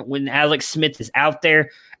different when Alex Smith is out there.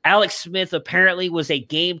 Alex Smith apparently was a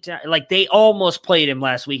game time. Like, they almost played him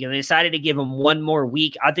last week, and they decided to give him one more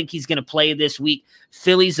week. I think he's going to play this week.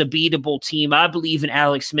 Philly's a beatable team. I believe in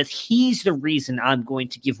Alex Smith. He's the reason I'm going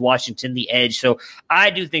to give Washington the edge. So I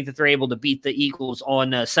do think that they're able to beat the Eagles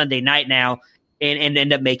on Sunday night now and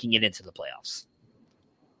end up making it into the playoffs.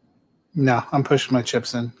 No, I'm pushing my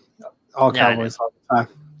chips in. All Cowboys all the time.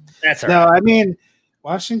 That's all right. No, I mean,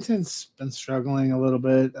 Washington's been struggling a little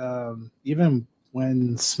bit. Even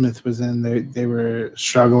when Smith was in, they were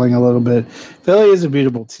struggling a little bit. Philly is a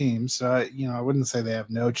beatable team, so I wouldn't say they have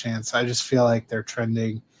no chance. I just feel like they're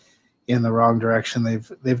trending in the wrong direction.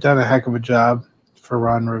 They've done a heck of a job for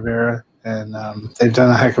Ron Rivera, and they've done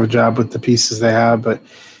a heck of a job with the pieces they have. But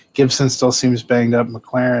Gibson still seems banged up.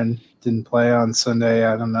 McLaren didn't play on Sunday.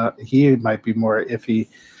 I don't know. He might be more iffy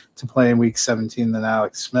to play in Week 17 than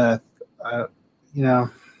Alex Smith.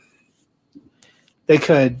 They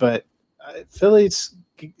could, but Phillies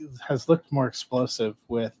has looked more explosive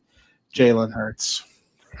with Jalen Hurts.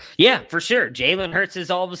 Yeah, for sure. Jalen Hurts has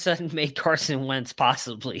all of a sudden made Carson Wentz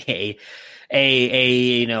possibly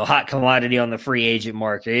a hot commodity on the free agent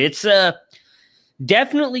market. It's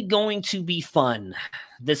definitely going to be fun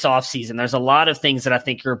this offseason. There's a lot of things that I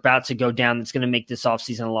think are about to go down that's going to make this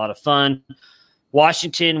offseason a lot of fun.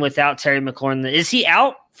 Washington without Terry McLaurin. Is he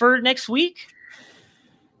out for next week?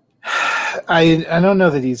 I don't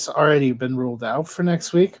know that he's already been ruled out for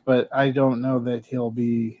next week, but I don't know that he'll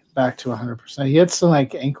be back to 100%. He had some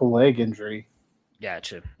ankle leg injury.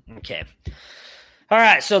 Gotcha. Okay. All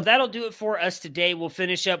right, so that'll do it for us today. We'll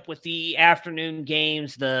finish up with the afternoon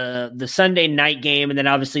games, the Sunday night game, and then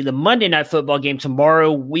obviously the Monday night football game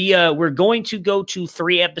tomorrow. We're going to go to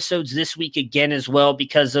 3 episodes this week again as well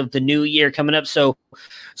because of the new year coming up. So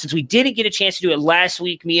since we didn't get a chance to do it last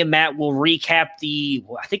week, me and Matt will recap the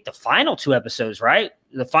final 2 episodes, right?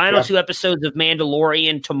 The final 2 episodes of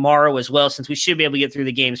Mandalorian tomorrow as well, since we should be able to get through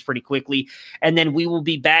the games pretty quickly. And then we will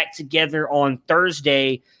be back together on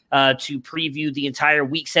Thursday to preview the entire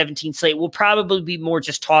Week 17 slate. We'll probably be more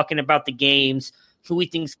just talking about the games, who we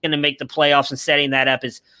think is going to make the playoffs, and setting that up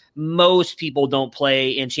as most people don't play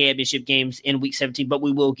in championship games in Week 17, but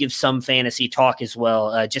we will give some fantasy talk as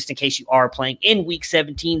well, just in case you are playing in Week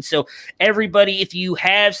 17. So everybody, if you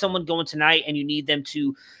have someone going tonight and you need them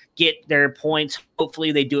to get their points,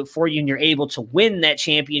 hopefully they do it for you and you're able to win that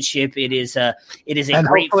championship. It is a and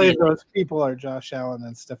great hopefully feeling. Those people are Josh Allen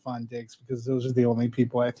and Stephon Diggs, because those are the only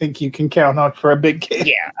people I think you can count on for a big game.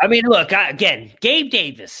 Yeah, I mean, look, again, Gabe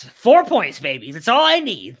Davis, 4 points, baby. That's all I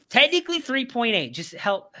need. Technically 3.8. Just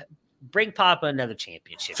help bring Papa another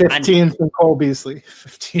championship. 15 from Cole Beasley.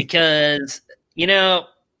 15. Because,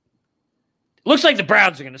 looks like the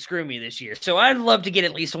Browns are going to screw me this year. So I'd love to get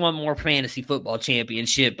at least one more fantasy football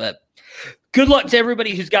championship. But good luck to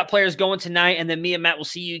everybody who's got players going tonight. And then me and Matt will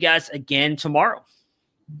see you guys again tomorrow.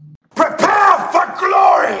 Prepare for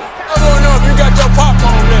glory! I don't know if you got your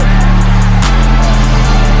popcorn ready.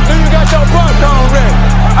 Do you got your popcorn ready?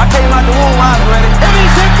 I came out the womb, I was ready. And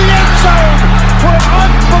he's hit the end zone for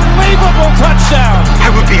an unbelievable touchdown.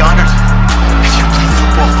 I would be honored if you played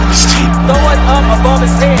football for this team. Throw it up above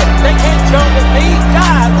his head. They can't jump with me.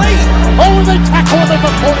 Golly. Oh, they tackle him at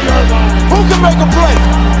the 40-yard line. Who can make a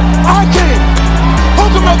play?